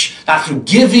church, not through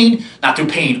giving, not through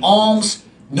paying alms.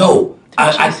 No,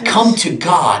 I come to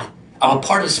God. I'm a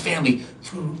part of His family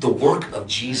through the work of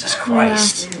Jesus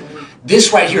Christ. Yeah.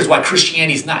 This right here is why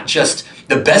Christianity is not just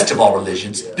the best of all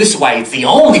religions. This is why it's the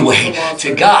only way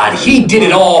to God. He did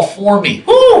it all for me.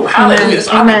 Woo! Hallelujah.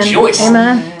 I rejoice.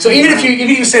 Amen. So even if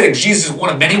you say that Jesus is one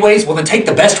of many ways, well then take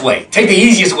the best way. Take the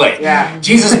easiest way. Yeah.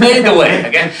 Jesus made the way.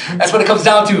 Okay? That's what it comes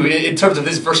down to in terms of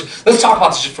this verse. Let's talk about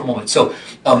this just for a moment. So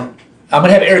I'm going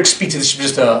to have Eric speak to this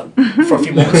just for a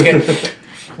few moments. Okay?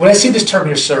 When I see this term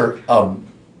here, sir,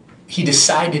 He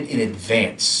decided in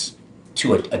advance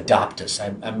to adopt us.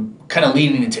 I'm kind of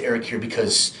leaning into Eric here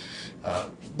because,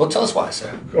 well, tell us why,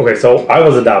 sir. Okay, so I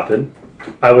was adopted.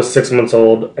 I was 6 months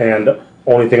old, and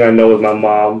only thing I know is my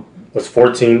mom was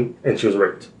 14 and she was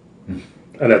raped.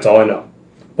 And that's all I know.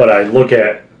 But I look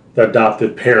at the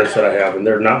adopted parents that I have, and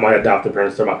they're not my adopted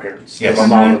parents, they're my parents. Yes. They're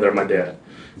my mom and they're my dad.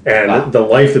 And the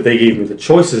life that they gave me, the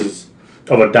choices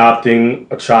of adopting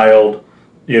a child,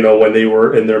 when they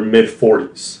were in their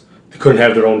mid-40s. They couldn't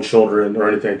have their own children or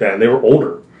anything like that. And they were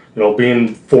older.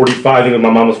 Being 45, I think my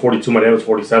mom was 42, my dad was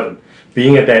 47.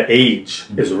 Being at that age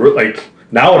is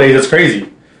nowadays it's crazy.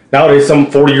 Nowadays some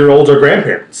 40-year-olds are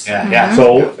grandparents. Yeah.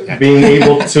 So being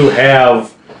able to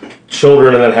have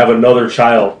children and then have another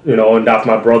child, and adopt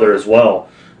my brother as well.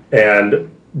 And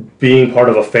being part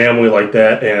of a family like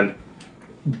that and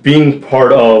being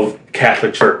part of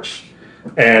Catholic Church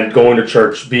and going to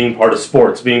church, being part of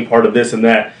sports, being part of this and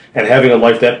that, and having a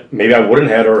life that maybe I wouldn't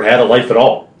have or had a life at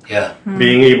all. Yeah.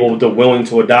 Being willing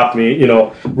to adopt me,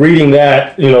 reading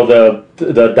that,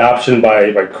 the adoption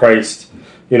by Christ,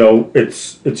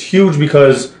 it's huge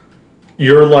because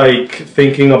you're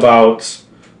thinking about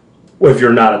if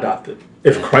you're not adopted.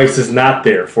 if Christ is not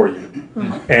there for you.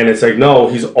 And it's like, no,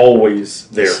 he's always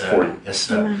there for you. Yes,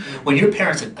 sir. When your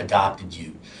parents adopted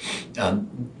you,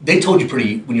 they told you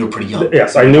when you were pretty young.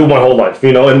 Yes, I knew my whole life,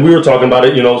 and we were talking about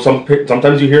it,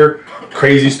 sometimes you hear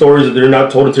crazy stories that you're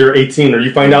not told until you're 18, or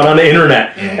you find out on the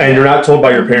internet, and you're not told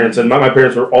by your parents. And my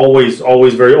parents were always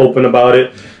very open about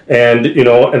it, and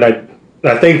and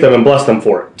I thank them and bless them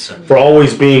for it, for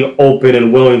always being open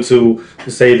and willing to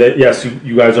say that yes,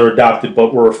 you guys are adopted,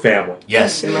 but we're a family.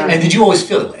 Yes, and did you always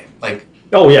feel that way? Like,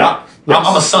 oh yeah,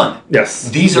 I'm a son. Yes,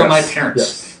 these are my parents.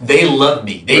 Yes. They love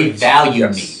me. They value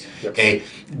me. Yes. Okay,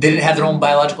 they didn't have their own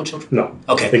biological children. No.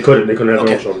 Okay, they couldn't have their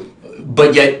own children.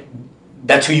 But yet,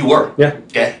 that's who you were. Yeah.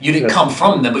 Okay, you didn't come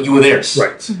from them, but you were theirs.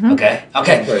 Right. Mm-hmm. Okay.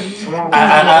 Right.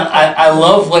 I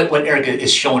love what Erica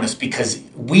is showing us, because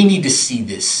we need to see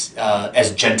this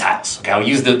as Gentiles. Okay, I'll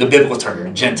use the biblical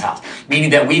term, Gentiles, meaning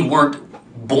that we weren't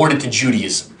born into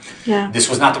Judaism. Yeah. This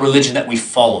was not the religion that we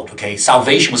followed. Okay,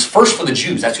 salvation was first for the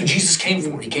Jews. That's who Jesus came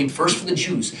for. He came first for the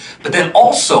Jews. But then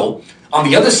also on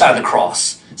the other side of the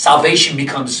cross, salvation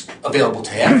becomes available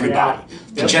to everybody,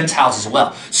 the Gentiles as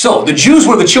well. So the Jews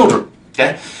were the children.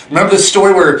 Okay, remember the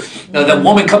story where the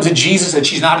woman comes to Jesus and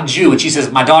she's not a Jew, and she says,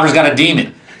 "My daughter's got a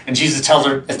demon." And Jesus tells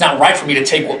her, "It's not right for me to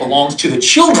take what belongs to the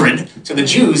children, to the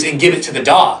Jews, and give it to the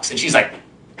dogs." And she's like,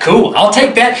 "Cool, I'll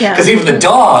take that, because even the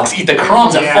dogs eat the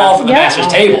crumbs that fall from the master's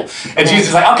table." And Jesus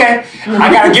is like, "Okay,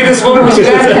 I got to give this woman what she's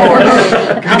asking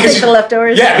for." I'll take the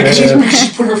leftovers. Yeah, because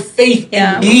she's put her faith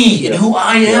in me and who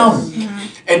I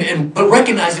am. But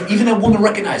recognize that even that woman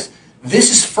recognized,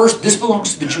 this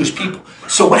belongs to the Jewish people.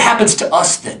 So what happens to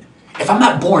us then? If I'm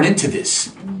not born into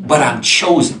this, but I'm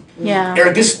chosen. Yeah.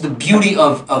 Eric, this is the beauty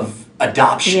of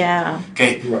adoption. Yeah.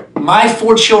 Okay. Right. My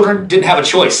 4 children didn't have a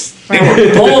choice. They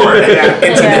were born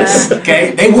into this.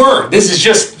 Okay. They were. This is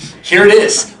just, here it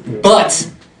is.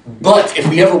 But if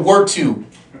we ever were to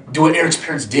do what Eric's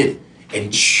parents did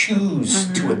and choose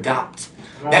to adopt,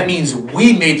 that means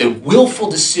we made the willful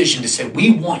decision to say, we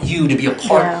want you to be a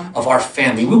part of our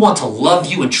family. We want to love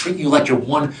you and treat you like you're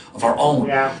one of our own.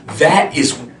 Yeah. That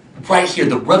is right here,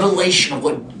 the revelation of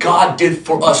what God did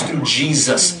for us through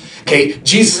Jesus. Okay,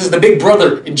 Jesus is the big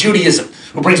brother in Judaism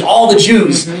who brings all the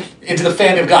Jews into the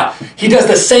family of God. He does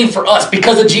the same for us.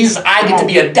 Because of Jesus, I get to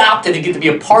be adopted and get to be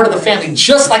a part of the family,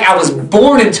 just like I was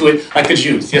born into it, like the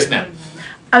Jews. Yes, ma'am.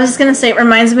 I was just going to say, it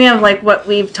reminds me of like what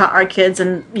we've taught our kids,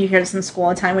 and you hear this in school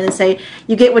all the time when they say,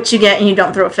 you get what you get and you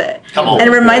don't throw a fit. Come on. And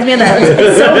it reminds me of that.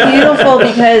 It's so beautiful,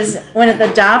 because when it's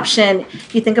adoption,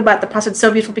 you think about the process, it's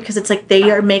so beautiful because it's like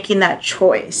they are making that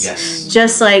choice. Yes.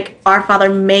 Just like our Father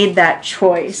made that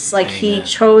choice. Like He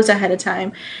chose ahead of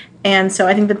time. And so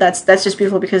I think that's just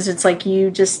beautiful, because it's like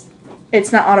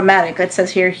it's not automatic. It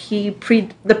says here,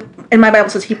 in my Bible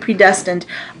says He predestined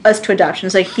us to adoption.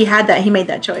 It's like He had that, He made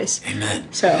that choice.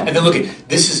 Amen. So, and then look at,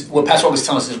 this is what Pastor August is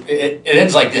telling us. It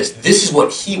ends like this. This is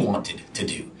what He wanted to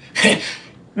do. And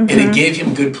it gave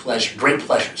Him great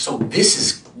pleasure. So this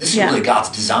is really God's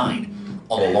design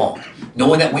all along.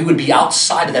 Knowing that we would be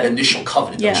outside of that initial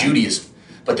covenant of Judaism.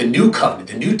 But the new covenant,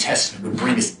 the New Testament, would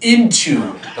bring us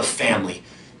into the family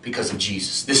because of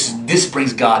Jesus. This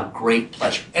brings God great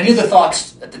pleasure. Any other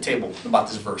thoughts at the table about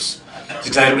this verse? It's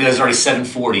excited me that it's already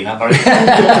 7:40. I'm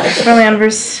only on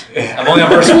verse 5.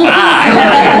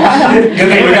 Good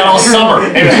thing we got all summer.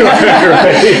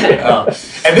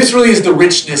 And this really is the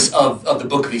richness of the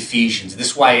book of Ephesians. This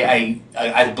is why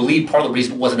I believe part of the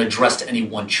reason it wasn't addressed to any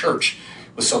one church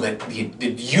was so that the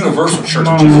universal church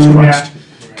of Jesus Christ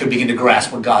could begin to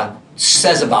grasp what God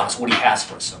says about us, what He has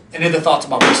for us. So, any other thoughts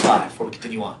about verse 5 before we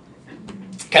continue on?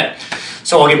 Okay,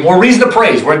 so again, more reason to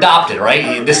praise. We're adopted,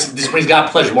 right? This brings God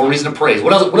pleasure. More reason to praise.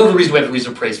 What other reason we have the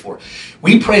reason to praise for?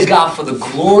 We praise God for the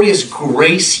glorious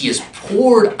grace He has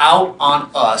poured out on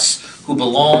us who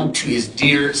belong to His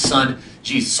dear Son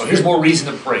Jesus. So here's more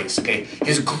reason to praise. Okay,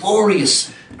 His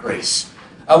glorious grace.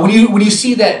 When you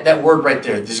see that word right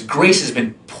there, this grace has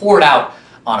been poured out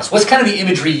on us. What's kind of the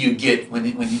imagery you get when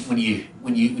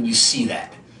you see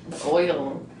that? The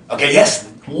oil. Okay, yes,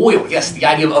 oil. Yes, the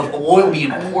idea of oil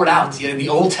being poured out. In the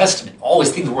Old Testament,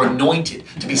 always things were anointed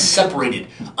to be separated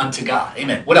unto God.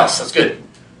 Amen. What else? That's good.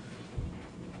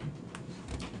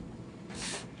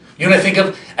 You know what I think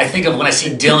of? I think of when I see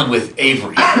Dylan with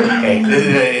Avery.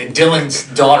 Okay, Dylan's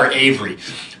daughter Avery.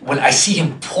 When I see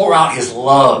him pour out his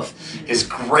love, his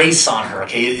grace on her,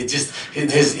 okay, it just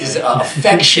his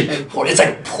affection, it's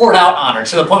like poured out on her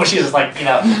to the point where she's just like,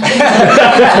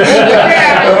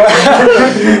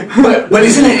 but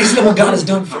isn't that what God has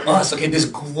done for us? Okay, this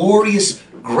glorious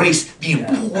grace being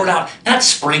poured out, not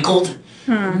sprinkled,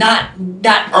 not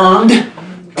earned,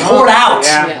 poured out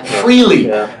Yeah. freely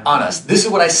Yeah. on us. This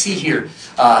is what I see here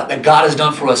that God has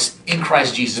done for us in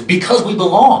Christ Jesus because we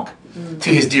belong to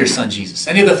his dear son Jesus.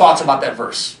 Any other thoughts about that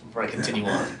verse before I continue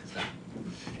on?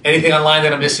 Anything online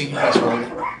that I'm missing?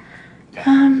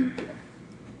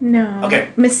 No. Okay.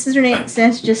 Mrs.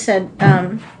 Nancy just said,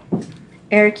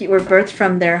 Eric, you were birthed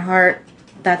from their heart.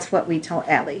 That's what we tell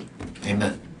Allie.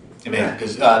 Amen. Amen.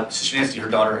 Because Sister Nancy, her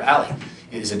daughter Allie,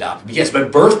 is adopted. But yes,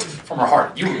 but birthed from her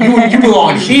heart. You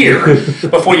belong here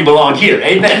before you belong here.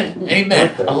 Amen.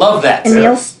 Amen. I love that. And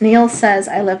Neil says,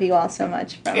 I love you all so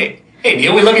much. From Hey,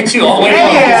 Neil, we look at you all the way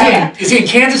Yeah. Is he in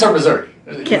Kansas or Missouri?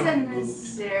 He's in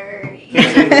Missouri.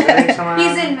 He's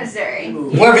He's in Missouri.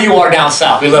 Wherever you are down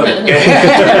south, we love it.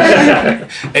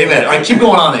 Amen. All right, keep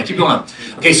going on then. Keep going on.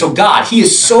 Okay, so God, he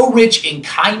is so rich in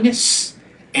kindness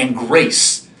and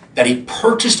grace that he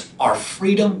purchased our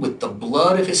freedom with the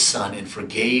blood of his son and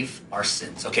forgave our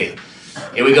sins. Okay,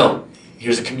 here we go.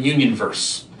 Here's a communion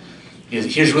verse.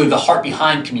 Here's really the heart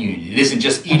behind communion. It isn't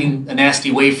just eating a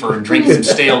nasty wafer and drinking some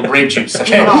stale grape juice,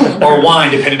 okay? Or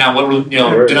wine, depending on what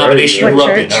denomination you What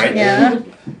grew up in, church? all right? Yeah.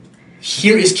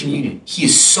 Here is communion. He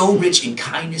is so rich in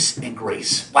kindness and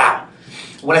grace. Wow.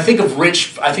 When I think of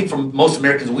rich, I think for most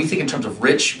Americans, when we think in terms of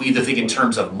rich, we either think in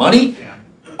terms of money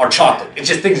or chocolate. It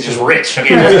just thinks it's just rich.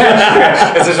 Okay?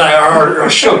 It's just like, or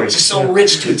sugar. It's just so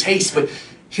rich to a taste. But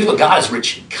here, look, God is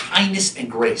rich in kindness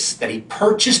and grace, that he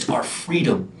purchased our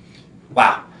freedom.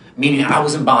 Wow. Meaning I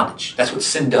was in bondage. That's what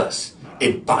sin does.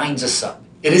 It binds us up.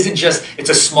 It isn't just, it's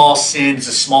a small sin, it's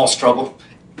a small struggle.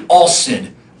 All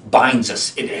sin binds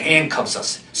us. It handcuffs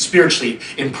us. Spiritually,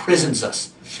 it imprisons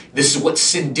us. This is what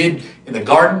sin did in the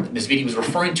garden that Ms. Vitti was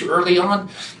referring to early on.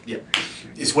 Yeah.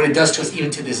 Is what it does to us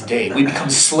even to this day. We become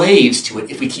slaves to it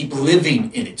if we keep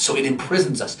living in it. So it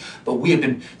imprisons us. But we have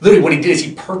been, literally what he did is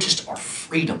he purchased our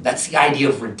freedom. That's the idea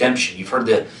of redemption. You've heard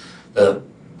the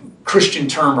Christian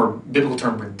term or biblical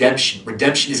term, redemption.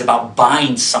 Redemption is about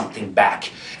buying something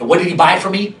back. And what did he buy for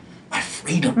me? My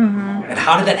freedom. And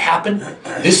how did that happen?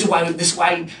 This is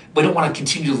why we don't want to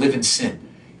continue to live in sin.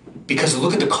 Because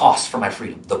look at the cost for my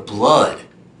freedom. The blood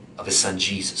of his son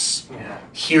Jesus.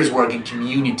 Here's where again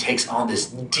communion takes on this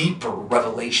deeper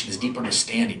revelation, this deeper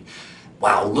understanding.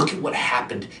 Wow, look at what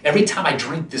happened. Every time I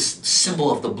drink this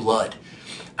symbol of the blood,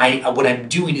 what I'm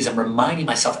doing is I'm reminding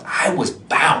myself that I was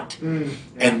bound.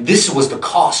 And this was the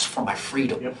cost for my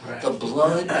freedom. The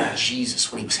blood of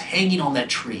Jesus, when he was hanging on that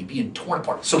tree, being torn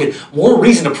apart. So again, more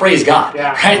reason to praise God.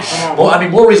 Right? Well, I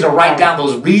mean, more reason to write down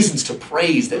those reasons to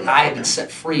praise that I have been set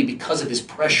free because of his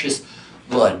precious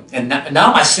blood. And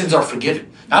now my sins are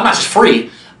forgiven. Now I'm not just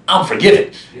free, I'm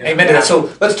forgiven. Amen to that.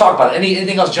 So let's talk about it.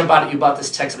 Anything else jump out at you about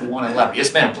this text that we want to elaborate?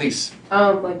 Yes, ma'am, please.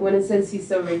 Like when it says he's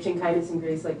so rich in kindness and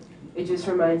grace, like it just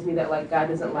reminds me that like God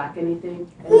doesn't lack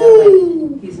anything, and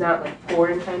that like he's not like poor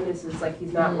in kindness. It's like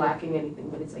he's not lacking anything,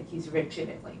 but it's like he's rich in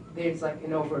it. Like there's like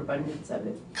an overabundance of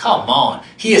it. Come on.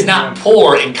 He is not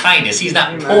poor in kindness. He's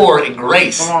not poor in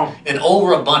grace. An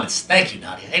overabundance. Thank you,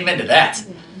 Nadia. Amen to that.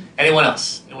 Anyone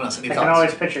else? Anyone else? Any I thoughts? can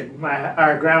always picture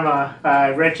our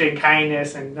grandma rich in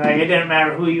kindness, and like it didn't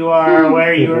matter who you are or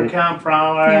where you were come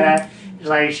from or that. It's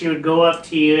like she would go up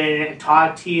to you and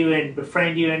talk to you and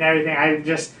befriend you and everything.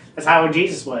 That's how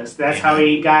Jesus was. That's how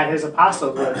he got his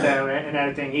apostles with him and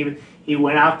everything. He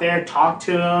went out there, talked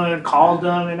to them, and called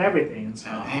them and everything. So,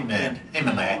 Amen.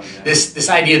 Amen, man. This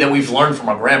idea that we've learned from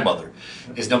our grandmother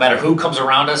is no matter who comes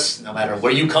around us, no matter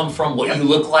where you come from, what you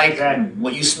look like,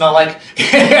 what you smell like, we're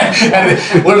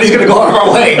at least going to go out of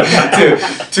our way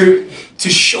to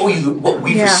show you what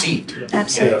we've received.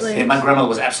 Absolutely. And my grandmother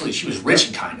was she was rich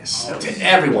in kindness to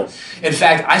everyone. In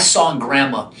fact, I saw in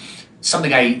grandma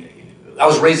something I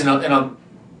was raised in a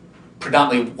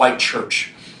predominantly white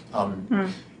church.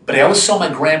 But I always saw my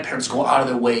grandparents go out of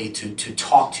their way to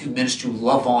talk to, minister to,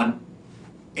 love on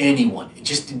anyone. It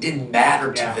didn't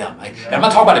matter to them. And I'm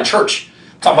not talking about a church.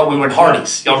 I'm talking about when we were in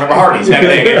Hardee's. Y'all remember Hardee's back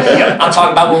then? I'm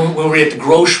talking about when we were at the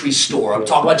grocery store. I'm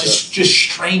talking about just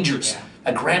strangers.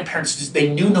 My grandparents,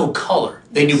 they knew no color.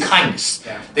 They knew kindness.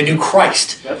 They knew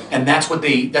Christ, and that's what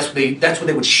they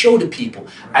would show to people.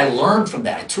 I learned from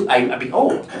that.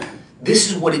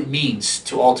 This is what it means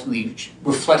to ultimately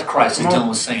reflect Christ, as Dylan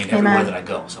was saying, everywhere that I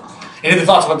go. So, any other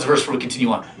thoughts about this verse before we continue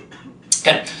on?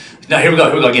 Okay, now here we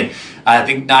go again. I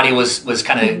think Nadia was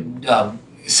kind of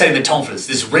setting the tone for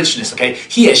this richness, okay?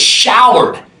 He has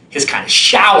showered his kindness,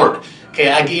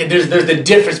 Okay, there's the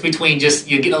difference between just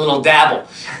you getting a little dabble.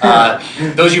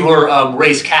 Those of you who are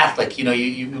raised Catholic,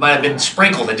 you might have been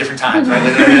sprinkled at different times,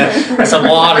 right? Some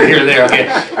water here or there. Okay,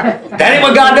 that ain't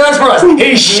what God does for us.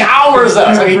 He showers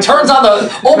us. He opens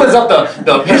up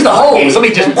the here's the hose. Let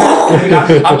me just.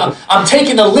 I'm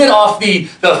taking the lid off the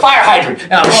fire hydrant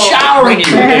and I'm showering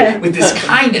you with this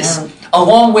kindness,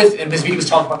 along with, and Ms. Vicky was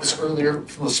talking about this earlier,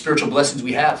 from the spiritual blessings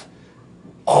we have,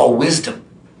 all wisdom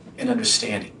and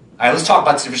understanding. All right, let's talk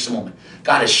about this for just a moment.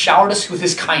 God has showered us with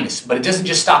His kindness, but it doesn't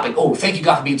just stop at, oh, thank you,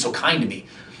 God, for being so kind to me.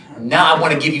 Now I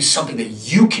want to give you something that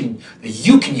you can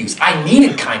use. I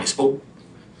needed kindness, but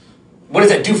what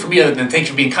does that do for me other than thanks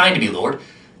for being kind to me, Lord?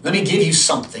 Let me give you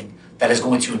something that is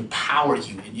going to empower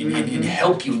you and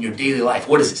help you in your daily life.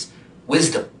 What is this?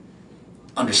 Wisdom,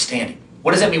 understanding.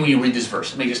 What does that mean when you read this verse?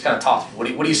 Let me just kind of talk to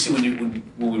you. What do you see when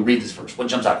we read this verse? What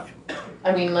jumps out at you?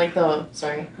 I mean,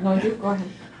 sorry. No, you go ahead.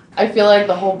 I feel like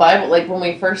the whole Bible, like when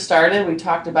we first started, we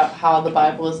talked about how the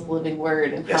Bible is a living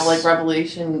word and how like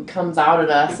revelation comes out at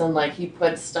us and like He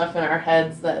puts stuff in our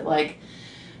heads that like,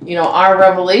 our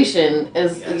revelation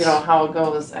is, how it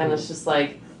goes. And it's just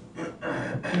like,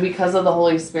 because of the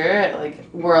Holy Spirit, like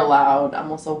we're allowed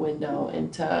almost a window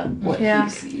into what He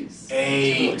sees.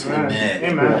 Amen.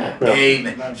 Amen.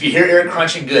 Amen. If you hear Eric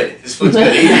crunching, good. This food's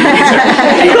good. Don't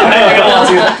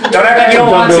act like you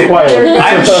don't want to.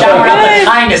 I'm showering out the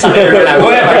kindness out there right now. Go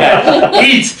ahead, my guy.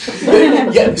 Eat.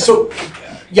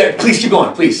 Please keep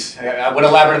going, please. I would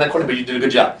elaborate on that corner, but you did a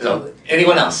good job. So,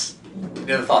 anyone else?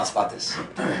 Any other thoughts about this?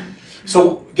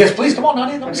 So, yes, please, come on,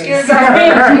 Nadia, don't be scared.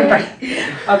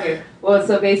 Okay, well,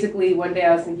 so basically, one day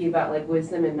I was thinking about, like,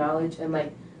 wisdom and knowledge, and,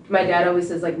 like, my dad always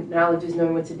says, like, knowledge is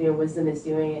knowing what to do, and wisdom is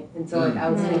doing it. And so, like, I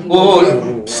was thinking...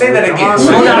 Whoa, say that again.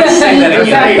 Slow down and say that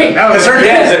again. Because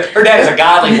her dad is a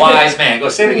godly, wise man. Go,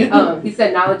 say it again. He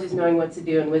said knowledge is knowing what to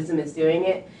do, and wisdom is doing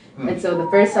it. And so the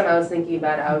first time I was thinking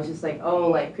about it, I was just like, oh,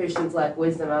 like, Christians lack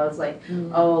wisdom. I was like,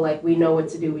 oh, like, we know what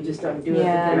to do, we just don't do it.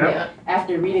 Yeah. But then, like,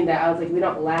 after reading that, I was like, we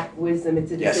don't lack wisdom,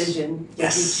 it's a decision.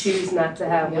 Yes. We choose not to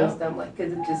have wisdom, like,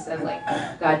 because it just said, like,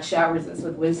 God showers us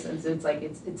with wisdom. So it's like,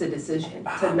 it's a decision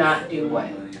to not do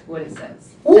what it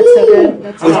says. That's so good.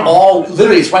 That's With good. all,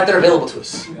 literally, it's right there available to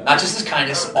us. Not just His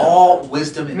kindness, all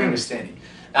wisdom and understanding.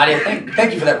 Nadia,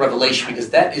 thank you for that revelation, because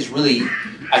that is really,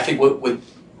 I think, what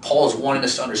Paul's wanting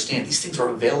us to understand. These things are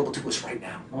available to us right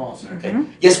now. Okay?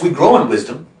 Yes, we grow in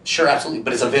wisdom, sure, absolutely,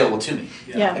 but it's available to me.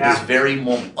 Yeah. At this very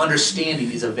moment.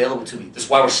 Understanding is available to me. That's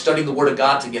why we're studying the Word of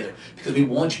God together, because we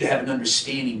want you to have an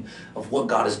understanding of what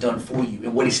God has done for you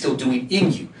and what He's still doing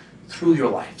in you through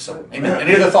your life. So, amen.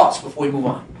 Any other thoughts before we move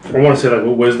on? I want to say, like,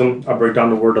 with wisdom, I break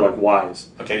down the word to, like, wise.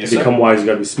 Okay, yes, to sir. become wise, you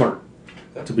got to be smart.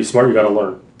 Okay. To be smart, you got to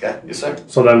learn. Okay, yes, sir.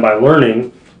 So then by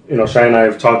learning, Shai and I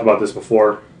have talked about this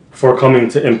before coming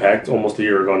to Impact almost a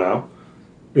year ago now,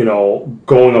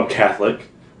 growing up Catholic,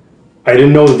 I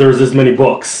didn't know that there was this many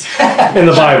books in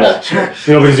the Bible.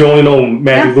 Because you only know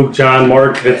Matthew, Luke, John,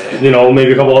 Mark,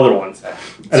 maybe a couple other ones.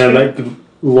 And then like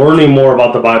learning more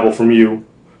about the Bible from you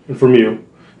and from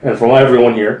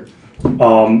everyone here,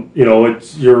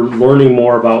 you're learning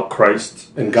more about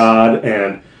Christ and God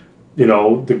and,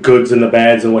 the goods and the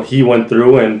bads and what He went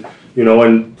through and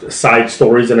side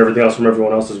stories and everything else from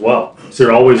everyone else as well. So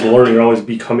you're always learning, you're always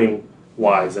becoming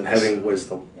wise and having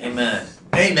wisdom. Amen.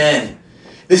 Amen.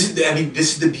 This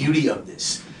is the beauty of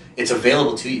this. It's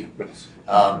available to you.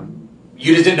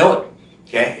 You just didn't know it.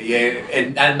 Okay? Yeah,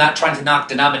 and I'm not trying to knock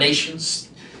denominations,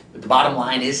 but the bottom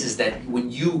line is that when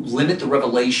you limit the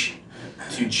revelation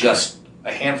to just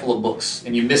a handful of books,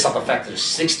 and you miss out the fact that there's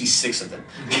 66 of them,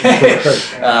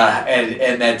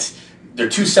 and that they're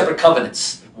two separate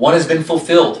covenants. One has been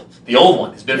fulfilled. The old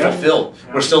one has been fulfilled.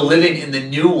 We're still living in the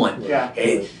new one.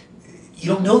 Okay? You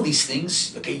don't know these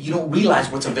things. Okay? You don't realize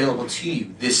what's available to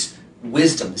you. This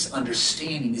wisdom, this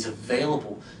understanding is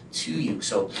available to you.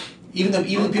 So even the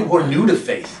people who are new to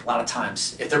faith, a lot of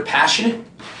times, if they're passionate,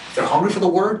 if they're hungry for the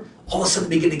Word, all of a sudden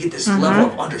they begin to get this level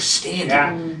of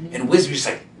understanding and wisdom. You're just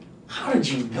like, how did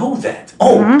you know that?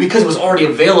 Oh, because it was already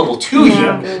available to you.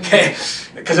 Okay?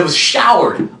 Because it was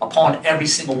showered upon every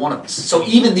single one of us. So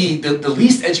even the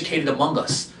least educated among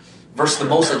us versus the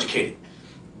most educated.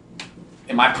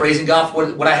 Am I praising God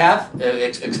for what I have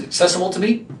accessible to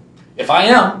me? If I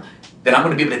am, then I'm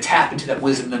going to be able to tap into that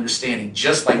wisdom and understanding,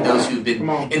 just like those who've been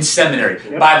in seminary,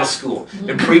 Bible school,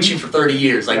 been preaching for 30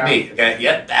 years like me. Okay?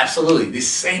 Yep, absolutely. These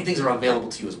same things are available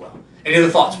to you as well. Any other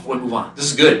thoughts before we move on? This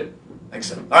is good. Thanks,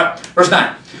 so. All right, verse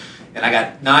 9. And I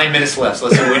got 9 minutes left, so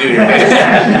let's see what we do here.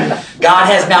 God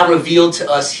has now revealed to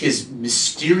us His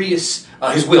mysterious,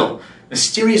 His will.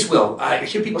 Mysterious will. I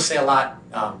hear people say a lot,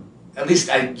 at least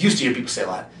I used to hear people say a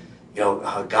lot,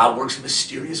 God works in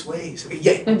mysterious ways. Okay,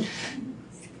 yeah.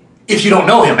 If you don't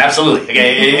know him, absolutely.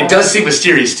 Okay, it does seem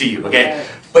mysterious to you. Okay,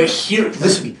 but here,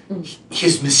 listen to me.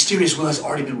 His mysterious will has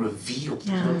already been revealed.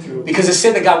 Yeah. Because it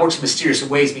said that God works in mysterious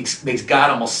ways makes God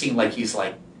almost seem like he's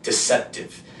like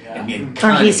deceptive and Or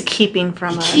cunning. he's keeping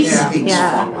from He us. keeps things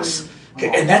Yeah. from us.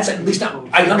 Okay, and that's at least not.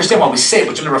 I understand why we say it,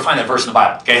 but you'll never find that verse in the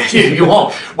Bible. Okay, you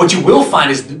won't. What you will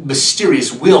find is the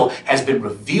mysterious will has been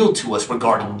revealed to us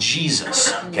regarding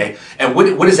Jesus. Okay, and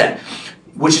what is that?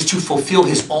 Which is to fulfill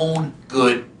his own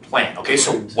good plan. Okay,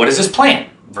 so what is this plan?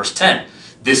 Verse 10.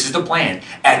 This is the plan.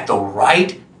 At the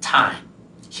right time,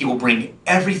 he will bring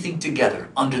everything together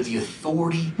under the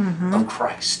authority of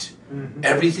Christ.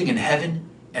 Everything in heaven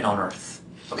and on earth.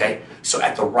 Okay, so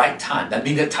at the right time. That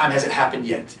means that time hasn't happened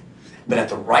yet. But at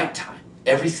the right time,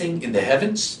 everything in the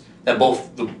heavens, that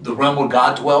both the realm where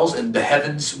God dwells and the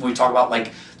heavens, when we talk about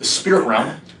like the spirit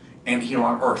realm, and here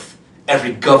on earth,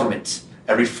 every government,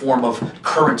 every form of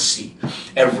currency,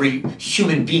 every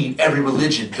human being, every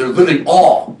religion, they're literally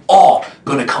all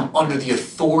going to come under the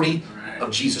authority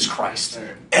of Jesus Christ.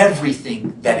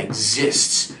 Everything that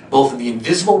exists, both in the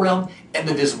invisible realm and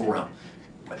the visible realm.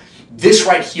 This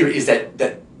right here is that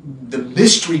the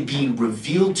mystery being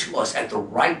revealed to us at the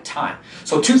right time.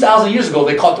 So 2,000 years ago,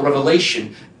 they call it the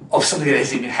revelation of something that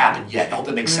hasn't even happened yet. I hope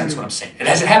that makes sense what I'm saying. It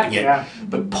hasn't happened yet. Yeah.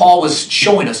 But Paul was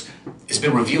showing us it's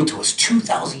been revealed to us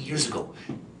 2,000 years ago.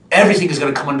 Everything is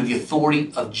going to come under the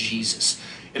authority of Jesus.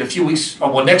 In a few weeks,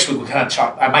 or next week,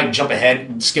 I might jump ahead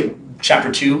and skip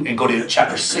chapter 2 and go to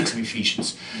chapter 6 of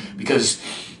Ephesians. Because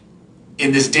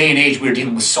in this day and age, we're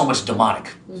dealing with so much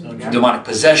demonic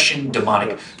possession,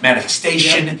 demonic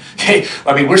manifestation. Okay,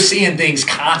 I mean, we're seeing things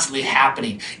constantly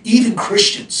happening. Even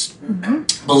Christians,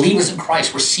 believers in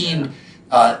Christ, we're seeing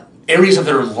areas of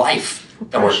their life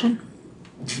that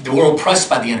were oppressed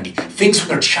by the enemy. Things from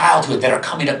their childhood that are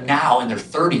coming up now in their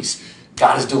 30s.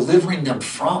 God is delivering them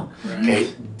from.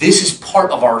 Okay, this is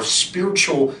part of our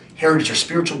spiritual heritage, our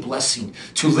spiritual blessing,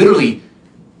 to literally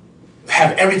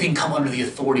have everything come under the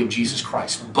authority of Jesus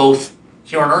Christ, both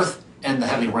here on earth and the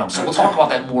heavenly realm. So we'll talk about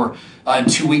that more in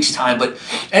 2 weeks' time. But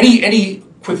any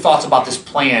quick thoughts about this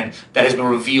plan that has been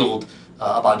revealed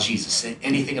about Jesus?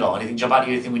 Anything at all? Anything jump out at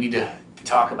you? Anything we need to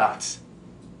talk about?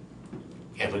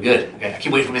 Yeah, we're good. Okay, I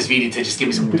keep waiting for Miss Vidi to just give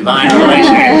me some divine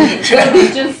revelation.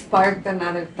 It just sparked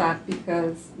another thought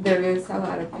because there is a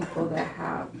lot of people that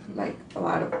have like a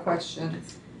lot of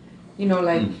questions.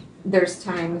 There's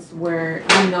times where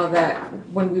we know that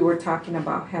when we were talking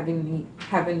about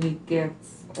heavenly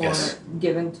gifts or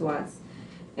given to us,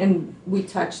 and we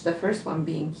touched the first one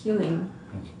being healing,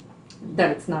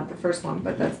 that it's not the first one,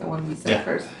 but that's the one we said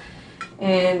first.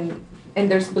 And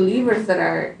there's believers that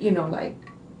are, like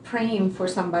praying for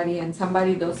somebody and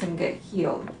somebody doesn't get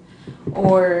healed.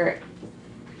 Or,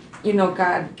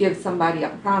 God gives somebody a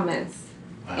promise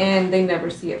and they never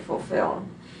see it fulfilled.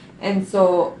 And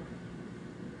so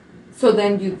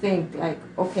then you think like,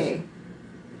 okay,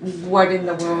 what in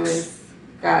the world is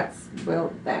God's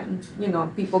will then?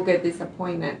 People get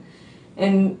disappointed.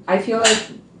 And I feel like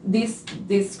this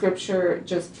scripture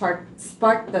just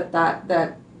sparked the thought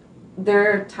that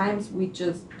there are times we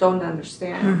just don't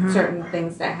understand certain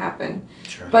things that happen.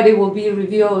 Sure. But it will be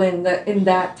revealed in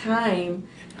that time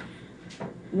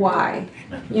why.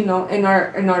 In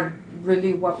our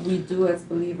really what we do as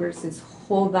believers is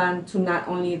hold on to not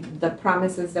only the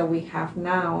promises that we have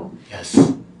now.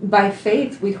 Yes. By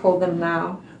faith we hold them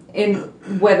now, in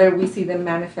whether we see them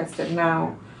manifested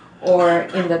now or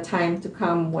in the time to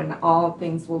come when all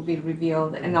things will be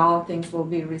revealed and all things will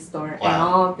be restored and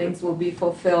all things will be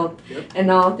fulfilled and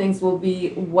all things will be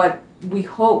what we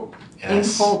hope.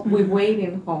 Yes. In hope, we wait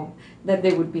in hope that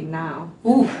they would be now.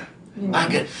 Ooh. My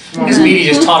good. Miss Vidi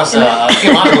just taught us a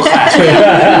theological class.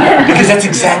 Because that's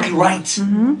exactly right.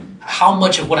 How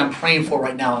much of what I'm praying for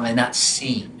right now am I not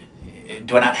seeing?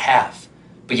 Do I not have?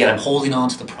 But yet I'm holding on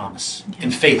to the promise.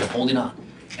 In faith, I'm holding on.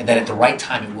 And that at the right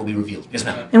time it will be revealed. Yes,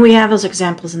 ma'am. And we have those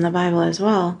examples in the Bible as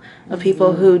well of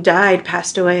people who died,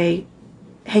 passed away,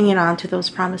 hanging on to those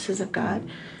promises of God.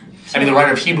 I mean, the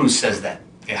writer of Hebrews says that.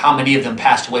 Okay, how many of them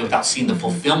passed away without seeing the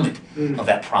fulfillment of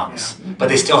that promise? But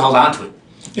they still held on to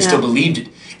it. They still believed it.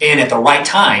 And at the right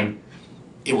time,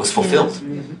 it was fulfilled.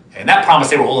 And that promise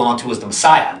they were holding on to was the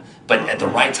Messiah. But at the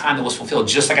right time, it was fulfilled.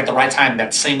 Just like at the right time,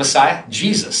 that same Messiah,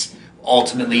 Jesus,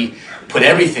 ultimately put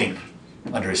everything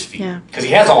under his feet. Because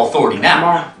he has all authority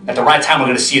now. At the right time, we're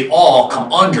going to see it all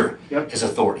come under his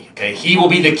authority. Okay, he will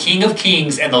be the King of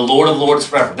Kings and the Lord of Lords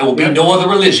forever. There will be no other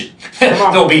religion. there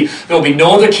will be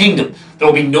no other kingdom. There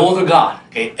will be no other God.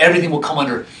 Okay, everything will come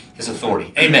under his his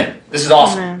authority. Amen. This is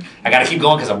awesome. Amen. I got to keep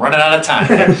going because I'm running out of time.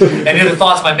 Any other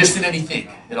thoughts? Am I missing anything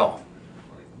at all?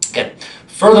 Okay.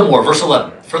 Furthermore, verse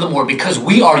 11. Furthermore, because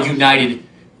we are united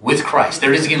with Christ.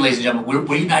 There it is again, ladies and gentlemen.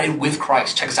 We're united with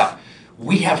Christ. Check us out.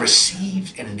 We have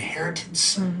received an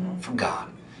inheritance from God.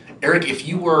 Eric, if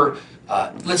you were,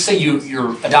 let's say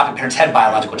your adopted parents had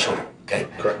biological children, okay?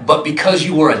 Correct. But because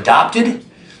you were adopted,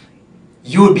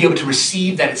 you would be able to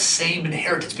receive that same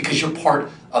inheritance because you're part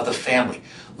of the family.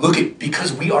 Look at,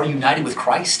 because we are united with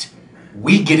Christ,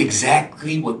 we get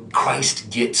exactly what Christ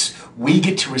gets. We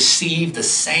get to receive the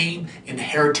same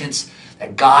inheritance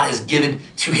that God has given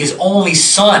to his only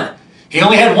son. He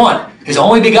only had one. His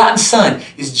only begotten son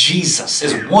is Jesus,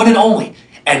 his one and only.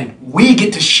 And we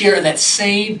get to share in that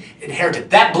same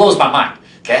inheritance. That blows my mind,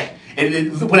 okay?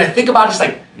 And when I think about it, it's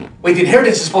like, wait, the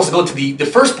inheritance is supposed to go to the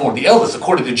firstborn, the eldest,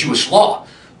 according to Jewish law.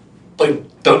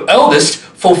 But the eldest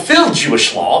fulfilled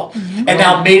Jewish law and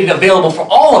now made it available for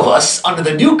all of us under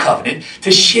the new covenant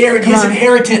to share in his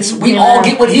inheritance. We all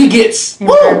get what he gets.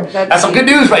 Woo! That's some good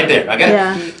news right there, okay?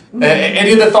 Yeah.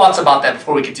 Any other thoughts about that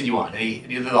before we continue on?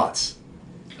 Any other thoughts?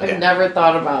 Okay. I've never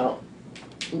thought about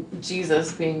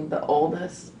Jesus being the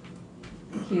oldest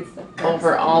He's the first.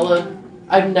 over all of.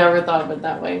 I've never thought of it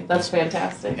that way. That's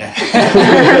fantastic.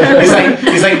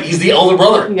 he's the older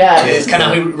brother. Yes. It's kind of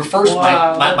how he refers to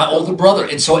Wow. my older brother.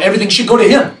 And so everything should go to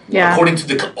him, Yeah. according to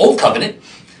the old covenant.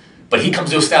 But he comes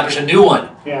to establish a new one.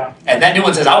 Yeah. And that new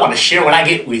one says, I want to share what I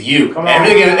get with you. Come on.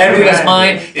 Everything that's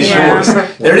mine is Yeah. yours.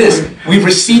 There it is. We've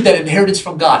received that inheritance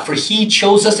from God. For he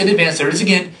chose us in advance. There it is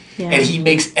again. Yeah. And he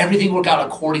makes everything work out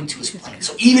according to his plan.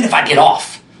 So even if I get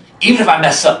off, even if I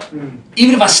mess up,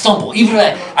 even if I stumble, even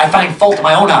if I find fault in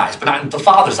my own eyes, but not in the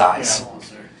Father's eyes,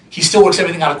 he still works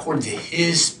everything out according to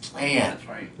his plan.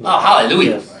 Oh,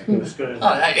 hallelujah. That's good.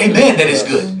 Oh, amen, that is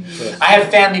good. I have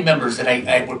family members that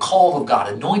I were called of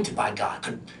God, anointed by God,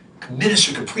 could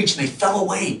minister, could preach, and they fell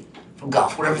away from God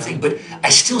for everything. But I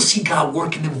still see God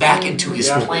working them back into his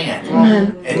plan.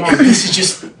 And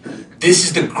this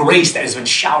is the grace that has been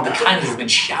showered, the kindness has been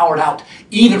showered out,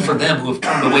 even for them who have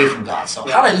turned away from God. So,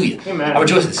 hallelujah. Amen. I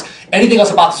rejoice in this. Anything else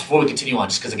about this before we continue on?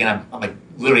 Just because, again, I'm like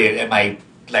literally at my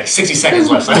 60 seconds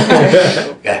left.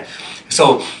 Okay.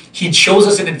 So, he chose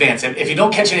us in advance. And if you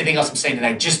don't catch anything else I'm saying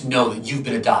tonight, just know that you've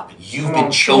been adopted. You've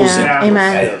been chosen. Yeah.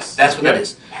 Amen. Okay? That's what that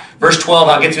is. Verse 12,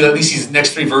 I'll get to at least these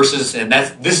next three verses, and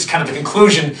this is kind of the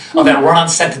conclusion of that run-on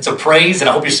sentence of praise, and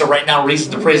I hope you're still writing down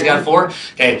reasons to praise God for.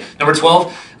 Okay, number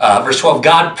 12, verse 12,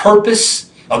 God's purpose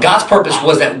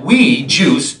was that we,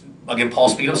 Jews, again, Paul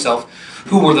speaking of himself,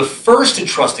 who were the first to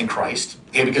trust in Christ,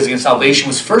 okay, because again, salvation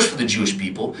was first for the Jewish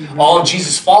people. All of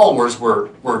Jesus' followers were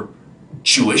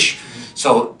Jewish,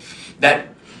 so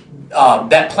that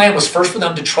plan was first for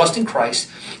them to trust in Christ,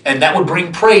 and that would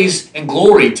bring praise and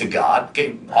glory to God.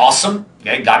 Okay, awesome.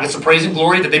 Okay, God gets the praise and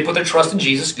glory that they put their trust in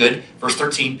Jesus. Good. Verse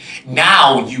 13.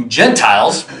 Now you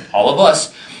Gentiles, all of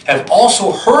us, have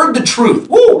also heard the truth.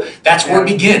 Woo! That's where it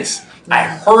begins. I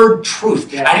heard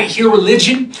truth. I didn't hear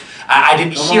religion. I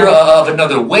didn't hear of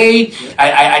another way.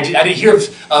 I didn't hear of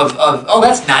oh,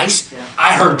 that's nice.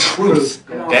 I heard truth.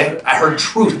 Okay? I heard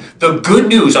truth. The good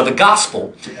news of the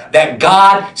gospel that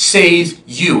God saves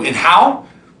you. And how?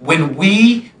 When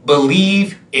we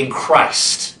believe in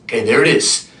Christ. Okay, there it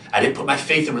is. I didn't put my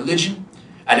faith in religion.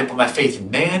 I didn't put my faith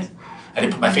in man. I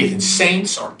didn't put my faith in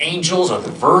saints or angels or the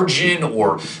Virgin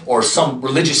or some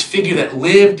religious figure that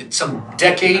lived in some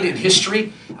decade in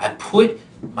history. I put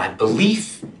my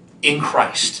belief in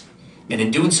Christ. And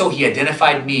in doing so, he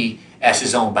identified me as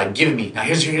his own by giving me. Now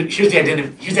here's the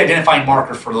identifying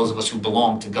marker for those of us who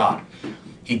belong to God.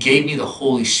 He gave me the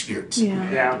Holy Spirit,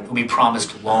 whom he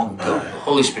promised long ago. The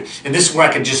Holy Spirit. And this is where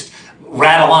I could just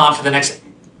rattle on for the next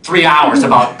 3 hours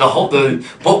about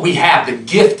what we have, the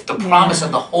gift, the promise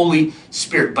of the Holy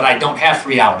Spirit. But I don't have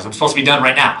 3 hours. I'm supposed to be done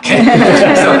right now. Okay.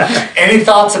 So, any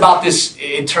thoughts about this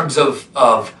in terms of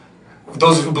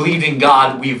those who believe in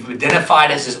God? We've identified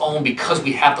as his own because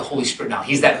we have the Holy Spirit now.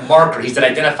 He's that marker. He's that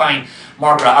identifying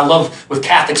marker. I love with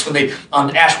Catholics when they,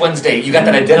 on Ash Wednesday, you got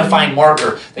that identifying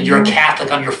marker that you're a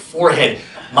Catholic on your forehead.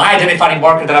 My identifying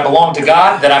marker that I belong to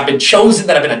God, that I've been chosen,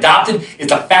 that I've been adopted, is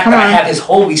the fact that I have his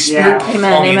Holy Spirit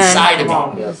on the inside of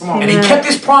me. And he kept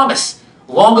his promise.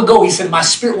 Long ago, he said, my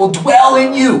spirit will dwell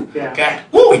in you. Okay?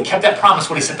 Woo, he kept that promise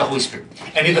when he sent the Holy Spirit.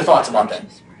 Any other thoughts about that?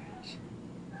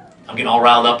 I'm getting all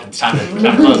riled up. It's time to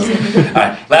close. All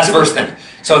right, last verse then.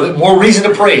 So more reason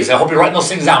to praise. I hope you're writing those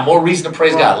things down. More reason to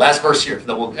praise God. Last verse here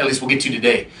that at least we'll get to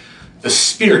today. The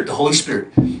Spirit, the Holy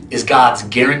Spirit, is God's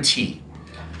guarantee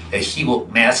that he will,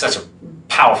 man, that's such a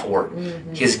powerful word.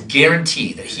 His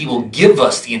guarantee that he will give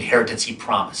us the inheritance he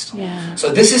promised. Yeah. So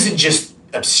this isn't just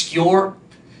obscure.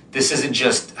 This isn't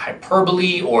just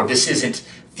hyperbole, or this isn't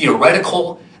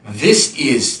theoretical. This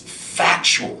is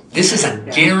factual. This is a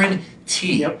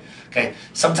guarantee. Yep. Okay.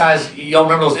 Sometimes y'all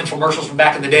remember those infomercials from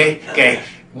back in the day. Okay.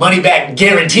 Money back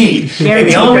guaranteed. And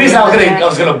the only reason I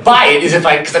was gonna buy it is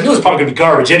because I knew it was probably gonna be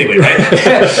garbage anyway, right?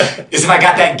 Is if I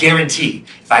got that guarantee.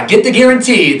 If I get the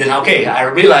guarantee, then okay, I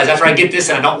realize after I get this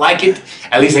and I don't like it,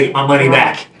 at least I get my money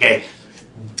back. Okay.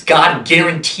 God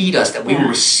guaranteed us that we will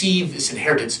receive this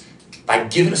inheritance by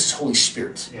giving us His Holy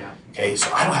Spirit. Yeah. Okay, so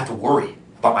I don't have to worry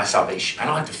about my salvation. I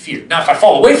don't have to fear. Now, if I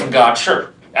fall away from God,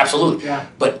 sure, absolutely. Yeah.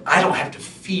 But I don't have to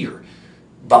fear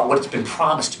about what's been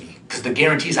promised to me, because the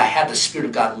guarantees I have the Spirit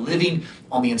of God living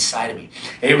on the inside of me.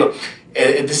 And here we go.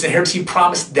 This inheritance He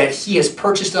promised that He has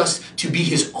purchased us to be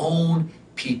His own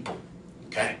people.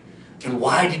 Okay? And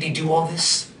why did He do all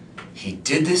this? He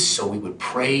did this so we would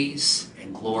praise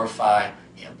and glorify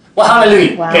Him. Well,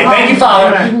 hallelujah. Wow. Okay, thank you,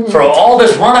 Father, for all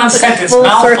this run-on sentence, Full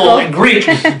mouthful circle. in Greek.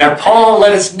 Now, Paul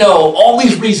let us know all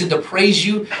these reasons to praise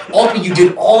you. Ultimately, you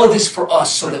did all of this for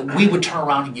us so that we would turn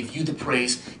around and give you the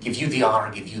praise, give you the honor,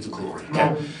 give you the glory.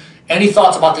 Okay? Any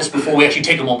thoughts about this before we actually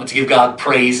take a moment to give God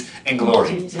praise and glory?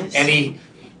 Jesus. Any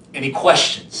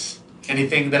questions?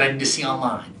 Anything that I need to see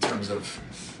online in terms of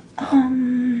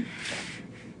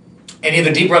any of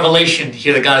the deep revelation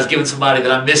here that God has given somebody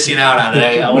that I'm missing out on?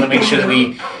 I want to make sure that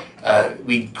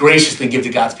we graciously give to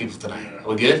God's people tonight. Are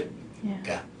we good? Yeah.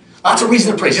 Okay. Lots of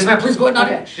reason to praise. Yes, ma'am. Please go ahead,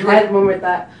 Nadia. Okay. I had one more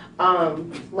thought.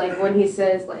 Like when he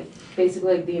says like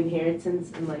basically like the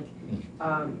inheritance and like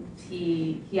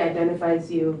he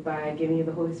identifies you by giving you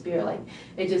the Holy Spirit. Like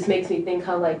it just makes me think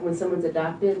how like when someone's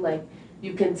adopted, like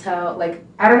you can tell, like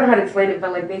I don't know how to explain it,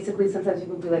 but like basically sometimes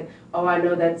people be like, oh, I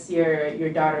know that's your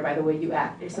daughter by the way you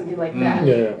act or something like that.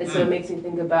 Yeah. And so it makes me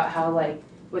think about how like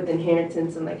with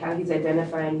inheritance and like how He's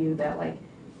identifying you, that like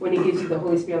when He gives you the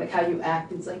Holy Spirit, like how you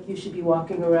act, it's like you should be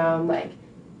walking around like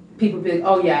people be like,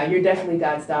 oh yeah, you're definitely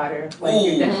God's daughter. Like Ooh.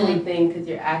 you're definitely thing because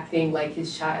you're acting like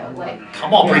His child. Like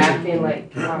Come on, you're preacher. acting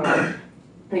like I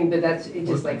think that it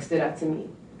just like stood out to me.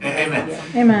 Amen. Yeah.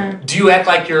 Amen. Do you act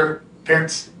like your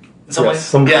parents in some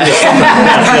Yes, ways? yes,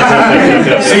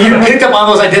 Yeah. So you picked up on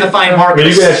those identifying When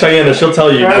markers. you ask Cheyenne, she'll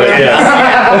tell you. But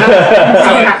yeah.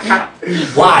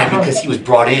 Why? Because he was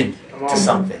brought in to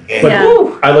something. And- But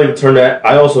Yeah. I like to turn that.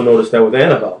 I also noticed that with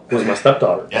Annabelle, who was my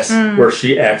stepdaughter, Yes. where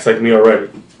she acts like me already.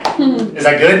 Is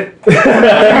that good?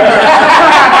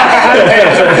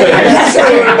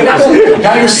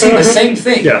 Now you're seeing the same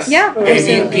thing. Yes. Yeah.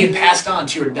 Okay, being passed on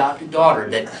to your adopted daughter,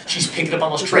 that she's picking up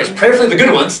on those traits. Prayerfully the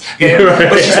good ones, okay?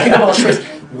 But she's picking up on those traits.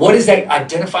 What is that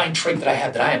identifying trait that I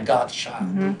have, that I am God's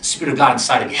child? The Spirit of God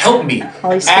inside of me. Help me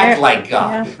Holy Spirit. act like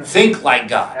God, think like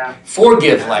God, Yeah.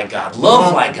 forgive like God,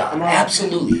 love like God.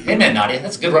 Absolutely. Amen, Nadia.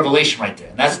 That's a good revelation right there.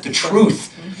 And that's the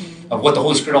truth of what the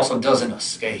Holy Spirit also does in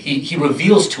us. Okay? He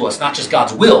reveals to us not just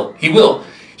God's will, He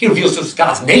reveals to us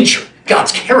God's nature,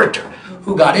 God's character,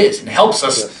 who God is, and helps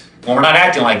us when we're not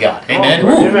acting like God. Amen.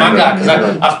 Ooh, my God,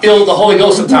 because I feel the Holy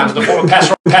Ghost sometimes in the form of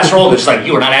Pastor Olga. It's like,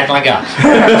 you are not acting like God.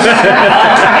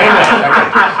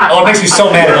 Oh, it makes me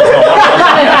so mad.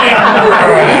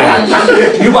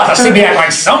 You about to see me act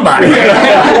like somebody.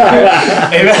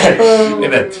 Amen.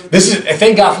 Amen.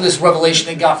 Thank God for this revelation.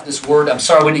 Thank God for this word. I'm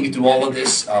sorry we didn't get through all of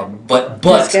this, but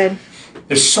That's good.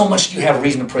 there's so much you have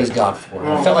reason to praise God for.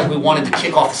 I felt like we wanted to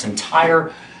kick off this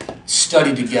entire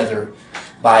study together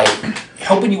by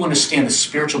helping you understand the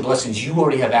spiritual blessings you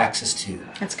already have access to.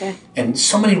 That's good. And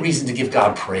so many reasons to give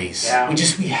God praise. Yeah.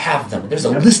 We have them. There's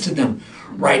a list of them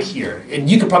right here. And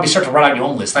you can probably start to write out your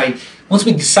own list. Once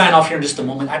we sign off here in just a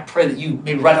moment, I pray that you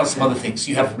maybe write out some other things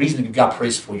you have reason to give God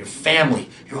praise for. Your family,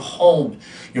 your home,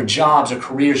 your jobs, your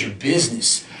careers, your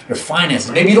business, your finances.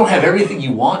 Maybe you don't have everything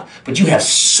you want, but you have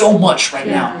so much right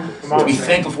now to be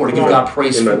thankful for, to give God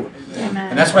praise Amen. for. Amen.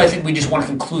 And that's what I think we just want to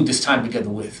conclude this time together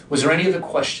with. Was there any other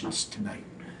questions tonight?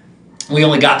 We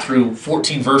only got through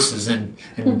 14 verses in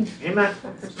Amen.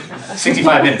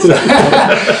 65 minutes.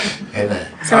 Amen.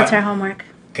 So that's our homework.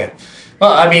 Okay.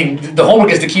 Well, I mean, the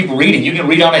homework is to keep reading. You can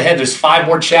read on ahead. There's 5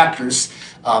 more chapters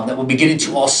that we'll be getting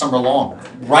to all summer long.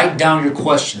 Write down your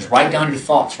questions. Write down your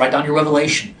thoughts. Write down your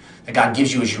revelation that God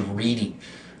gives you as you're reading.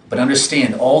 But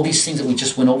understand, all these things that we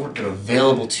just went over, they're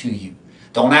available to you.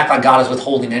 Don't act like God is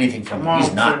withholding anything from you.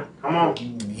 He's not. Come on.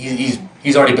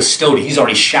 He's already bestowed it. He's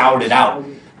already showered it out.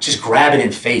 Just grab it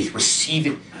in faith. Receive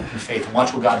it in faith and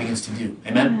watch what God begins to do.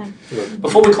 Amen?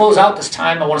 Before we close out this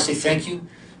time, I want to say thank you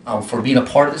for being a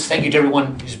part of this. Thank you to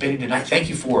everyone who's been here tonight. Thank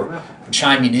you for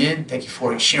chiming in. Thank you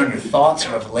for sharing your thoughts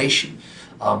and revelation.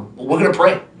 But we're going to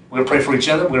pray. We're going to pray for each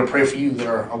other. We're going to pray for you that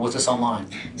are with us online.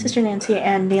 Sister Nancy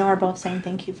and Neil are both saying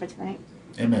thank you for tonight.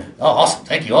 Amen. Oh, awesome.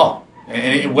 Thank you all.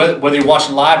 And whether you're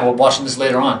watching live or watching this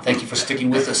later on, thank you for sticking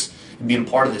with us and being a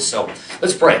part of this. So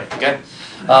let's pray, okay?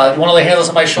 You want to lay hands on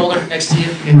somebody's shoulder next to you?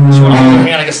 If you want to hold your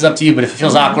hand, I guess it's up to you, but if it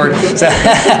feels awkward.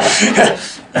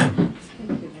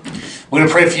 We're going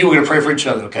to pray for you. We're going to pray for each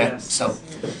other, okay? So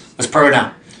let's pray right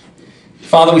now.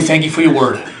 Father, we thank you for your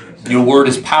word. Your word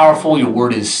is powerful. Your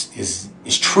word is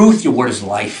truth. Your word is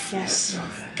life. Yes.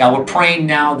 God, we're praying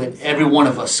now that every one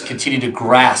of us continue to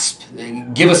grasp,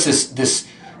 give us this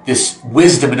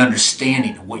wisdom and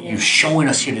understanding of what you're showing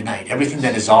us here tonight, everything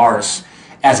that is ours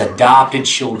as adopted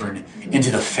children into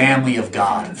the family of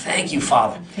God. Thank you,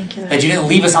 Father, that you didn't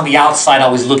leave us on the outside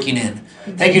always looking in.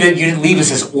 Thank you that you didn't leave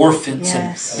us as orphans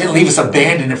and didn't leave us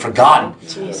abandoned and forgotten.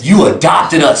 You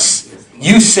adopted us.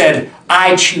 You said,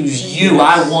 I choose you.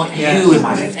 I want you in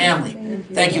my family.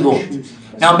 Thank you, Lord.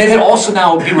 Now, may that also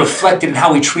now be reflected in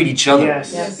how we treat each other.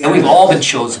 And we've all been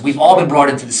chosen. We've all been brought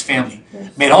into this family.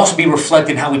 May it also be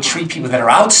reflected in how we treat people that are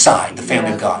outside the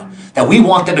family of God. That we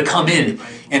want them to come in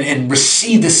and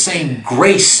receive the same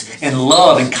grace and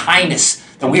love and kindness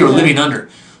that we are living under.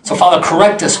 So, Father,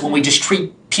 correct us when we just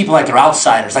treat people like they're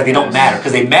outsiders, like they don't matter,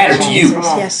 because they matter to you.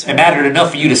 They mattered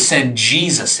enough for you to send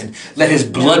Jesus and let his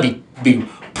blood be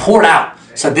poured out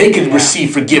so they can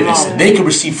receive forgiveness and they can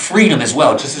receive freedom as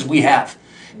well, just as we have.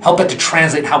 Help it to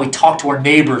translate how we talk to our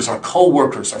neighbors, our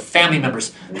co-workers, our family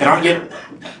members that aren't yet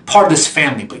part of this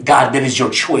family. But God, that is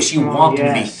your choice. You want them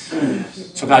to be.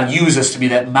 So God, use us to be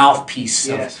that mouthpiece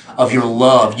of your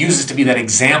love. Use us to be that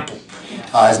example.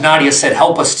 As Nadia said,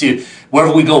 help us to,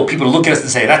 wherever we go, people look at us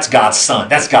and say, that's God's son.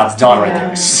 That's God's daughter right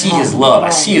there. I see his love. I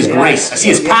see his grace. I see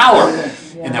his power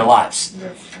in their lives.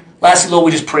 Lastly, Lord,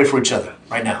 we just pray for each other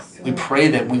right now. We pray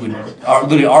that we would,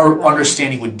 our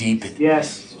understanding would deepen.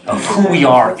 Of who we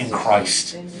are in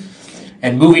Christ.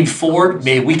 And moving forward,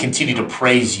 may we continue to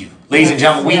praise you. Ladies and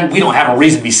gentlemen, we don't have a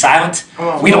reason to be silent.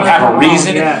 We don't have a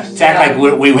reason to act like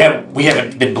we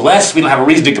haven't been blessed. We don't have a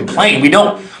reason to complain. We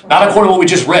don't. Not according to what we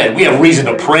just read. We have reason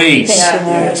to praise.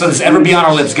 So this ever be on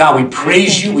our lips. God, we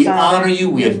praise you. We honor you.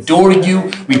 We adore you.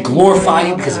 We glorify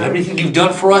you because of everything you've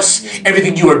done for us,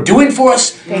 everything you are doing for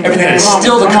us, everything that is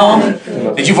still to come,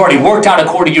 that you've already worked out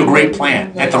according to your great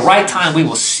plan. At the right time, we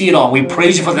will see it all. We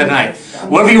praise you for that night.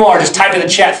 Wherever you are, just type in the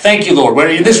chat, thank you, Lord. Where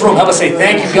in this room, help us say,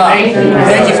 thank you, God.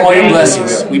 Thank you for all your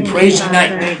blessings. We praise you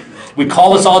tonight. We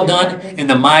call this all done in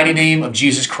the mighty name of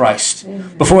Jesus Christ.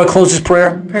 Before I close this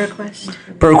prayer, prayer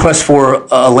request for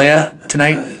Alea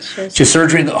tonight. She has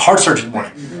surgery, heart surgery in the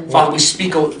morning. Father, we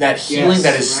speak of that healing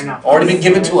that has already been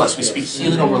given to us. We speak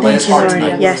healing over Alea's heart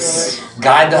tonight.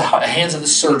 Guide the hands of the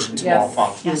surgeon tomorrow,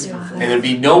 Father. May there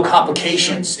be no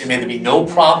complications and may there be no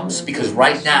problems because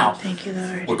right now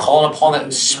we're calling upon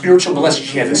that spiritual blessing.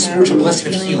 She has a spiritual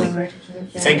blessing of healing.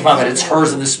 Thank you, Father, that it's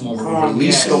hers in this moment. We'll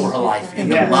release it over her life in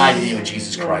the mighty name of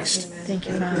Jesus Christ. Thank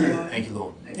you, Father. Thank you,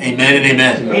 Lord. Amen and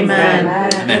amen.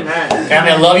 Amen.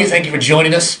 Family, I love you. Thank you for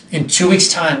joining us. In 2 weeks'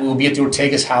 time, we will be at the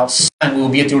Ortega's house.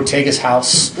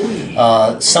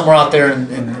 Somewhere out there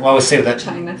in I always say that.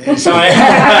 China. Somewhere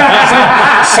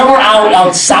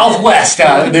out southwest.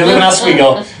 They live in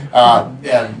Oswego.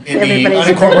 In the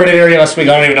unincorporated area of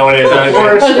Oswego. I don't even know what it is.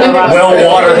 Well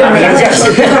water.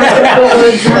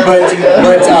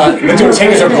 But the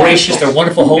Ortegas are gracious. They're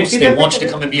wonderful hosts. They want you to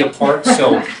come and be a part.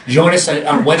 So join us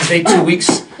on Wednesday, 2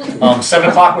 weeks. 7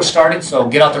 o'clock we're starting. So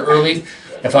get out there early.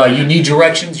 If you need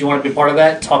directions, you want to be part of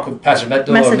that, talk with Pastor Beto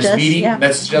or Miss Beatty.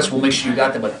 Message us. We'll make sure you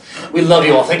got them. But we love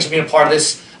you all. Thanks for being a part of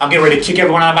this. I'm getting ready to kick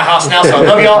everyone out of my house now. So I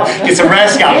love you all. Get some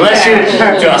rest. God bless you.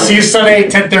 I'll see you Sunday,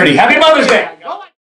 10:30. Happy Mother's Day.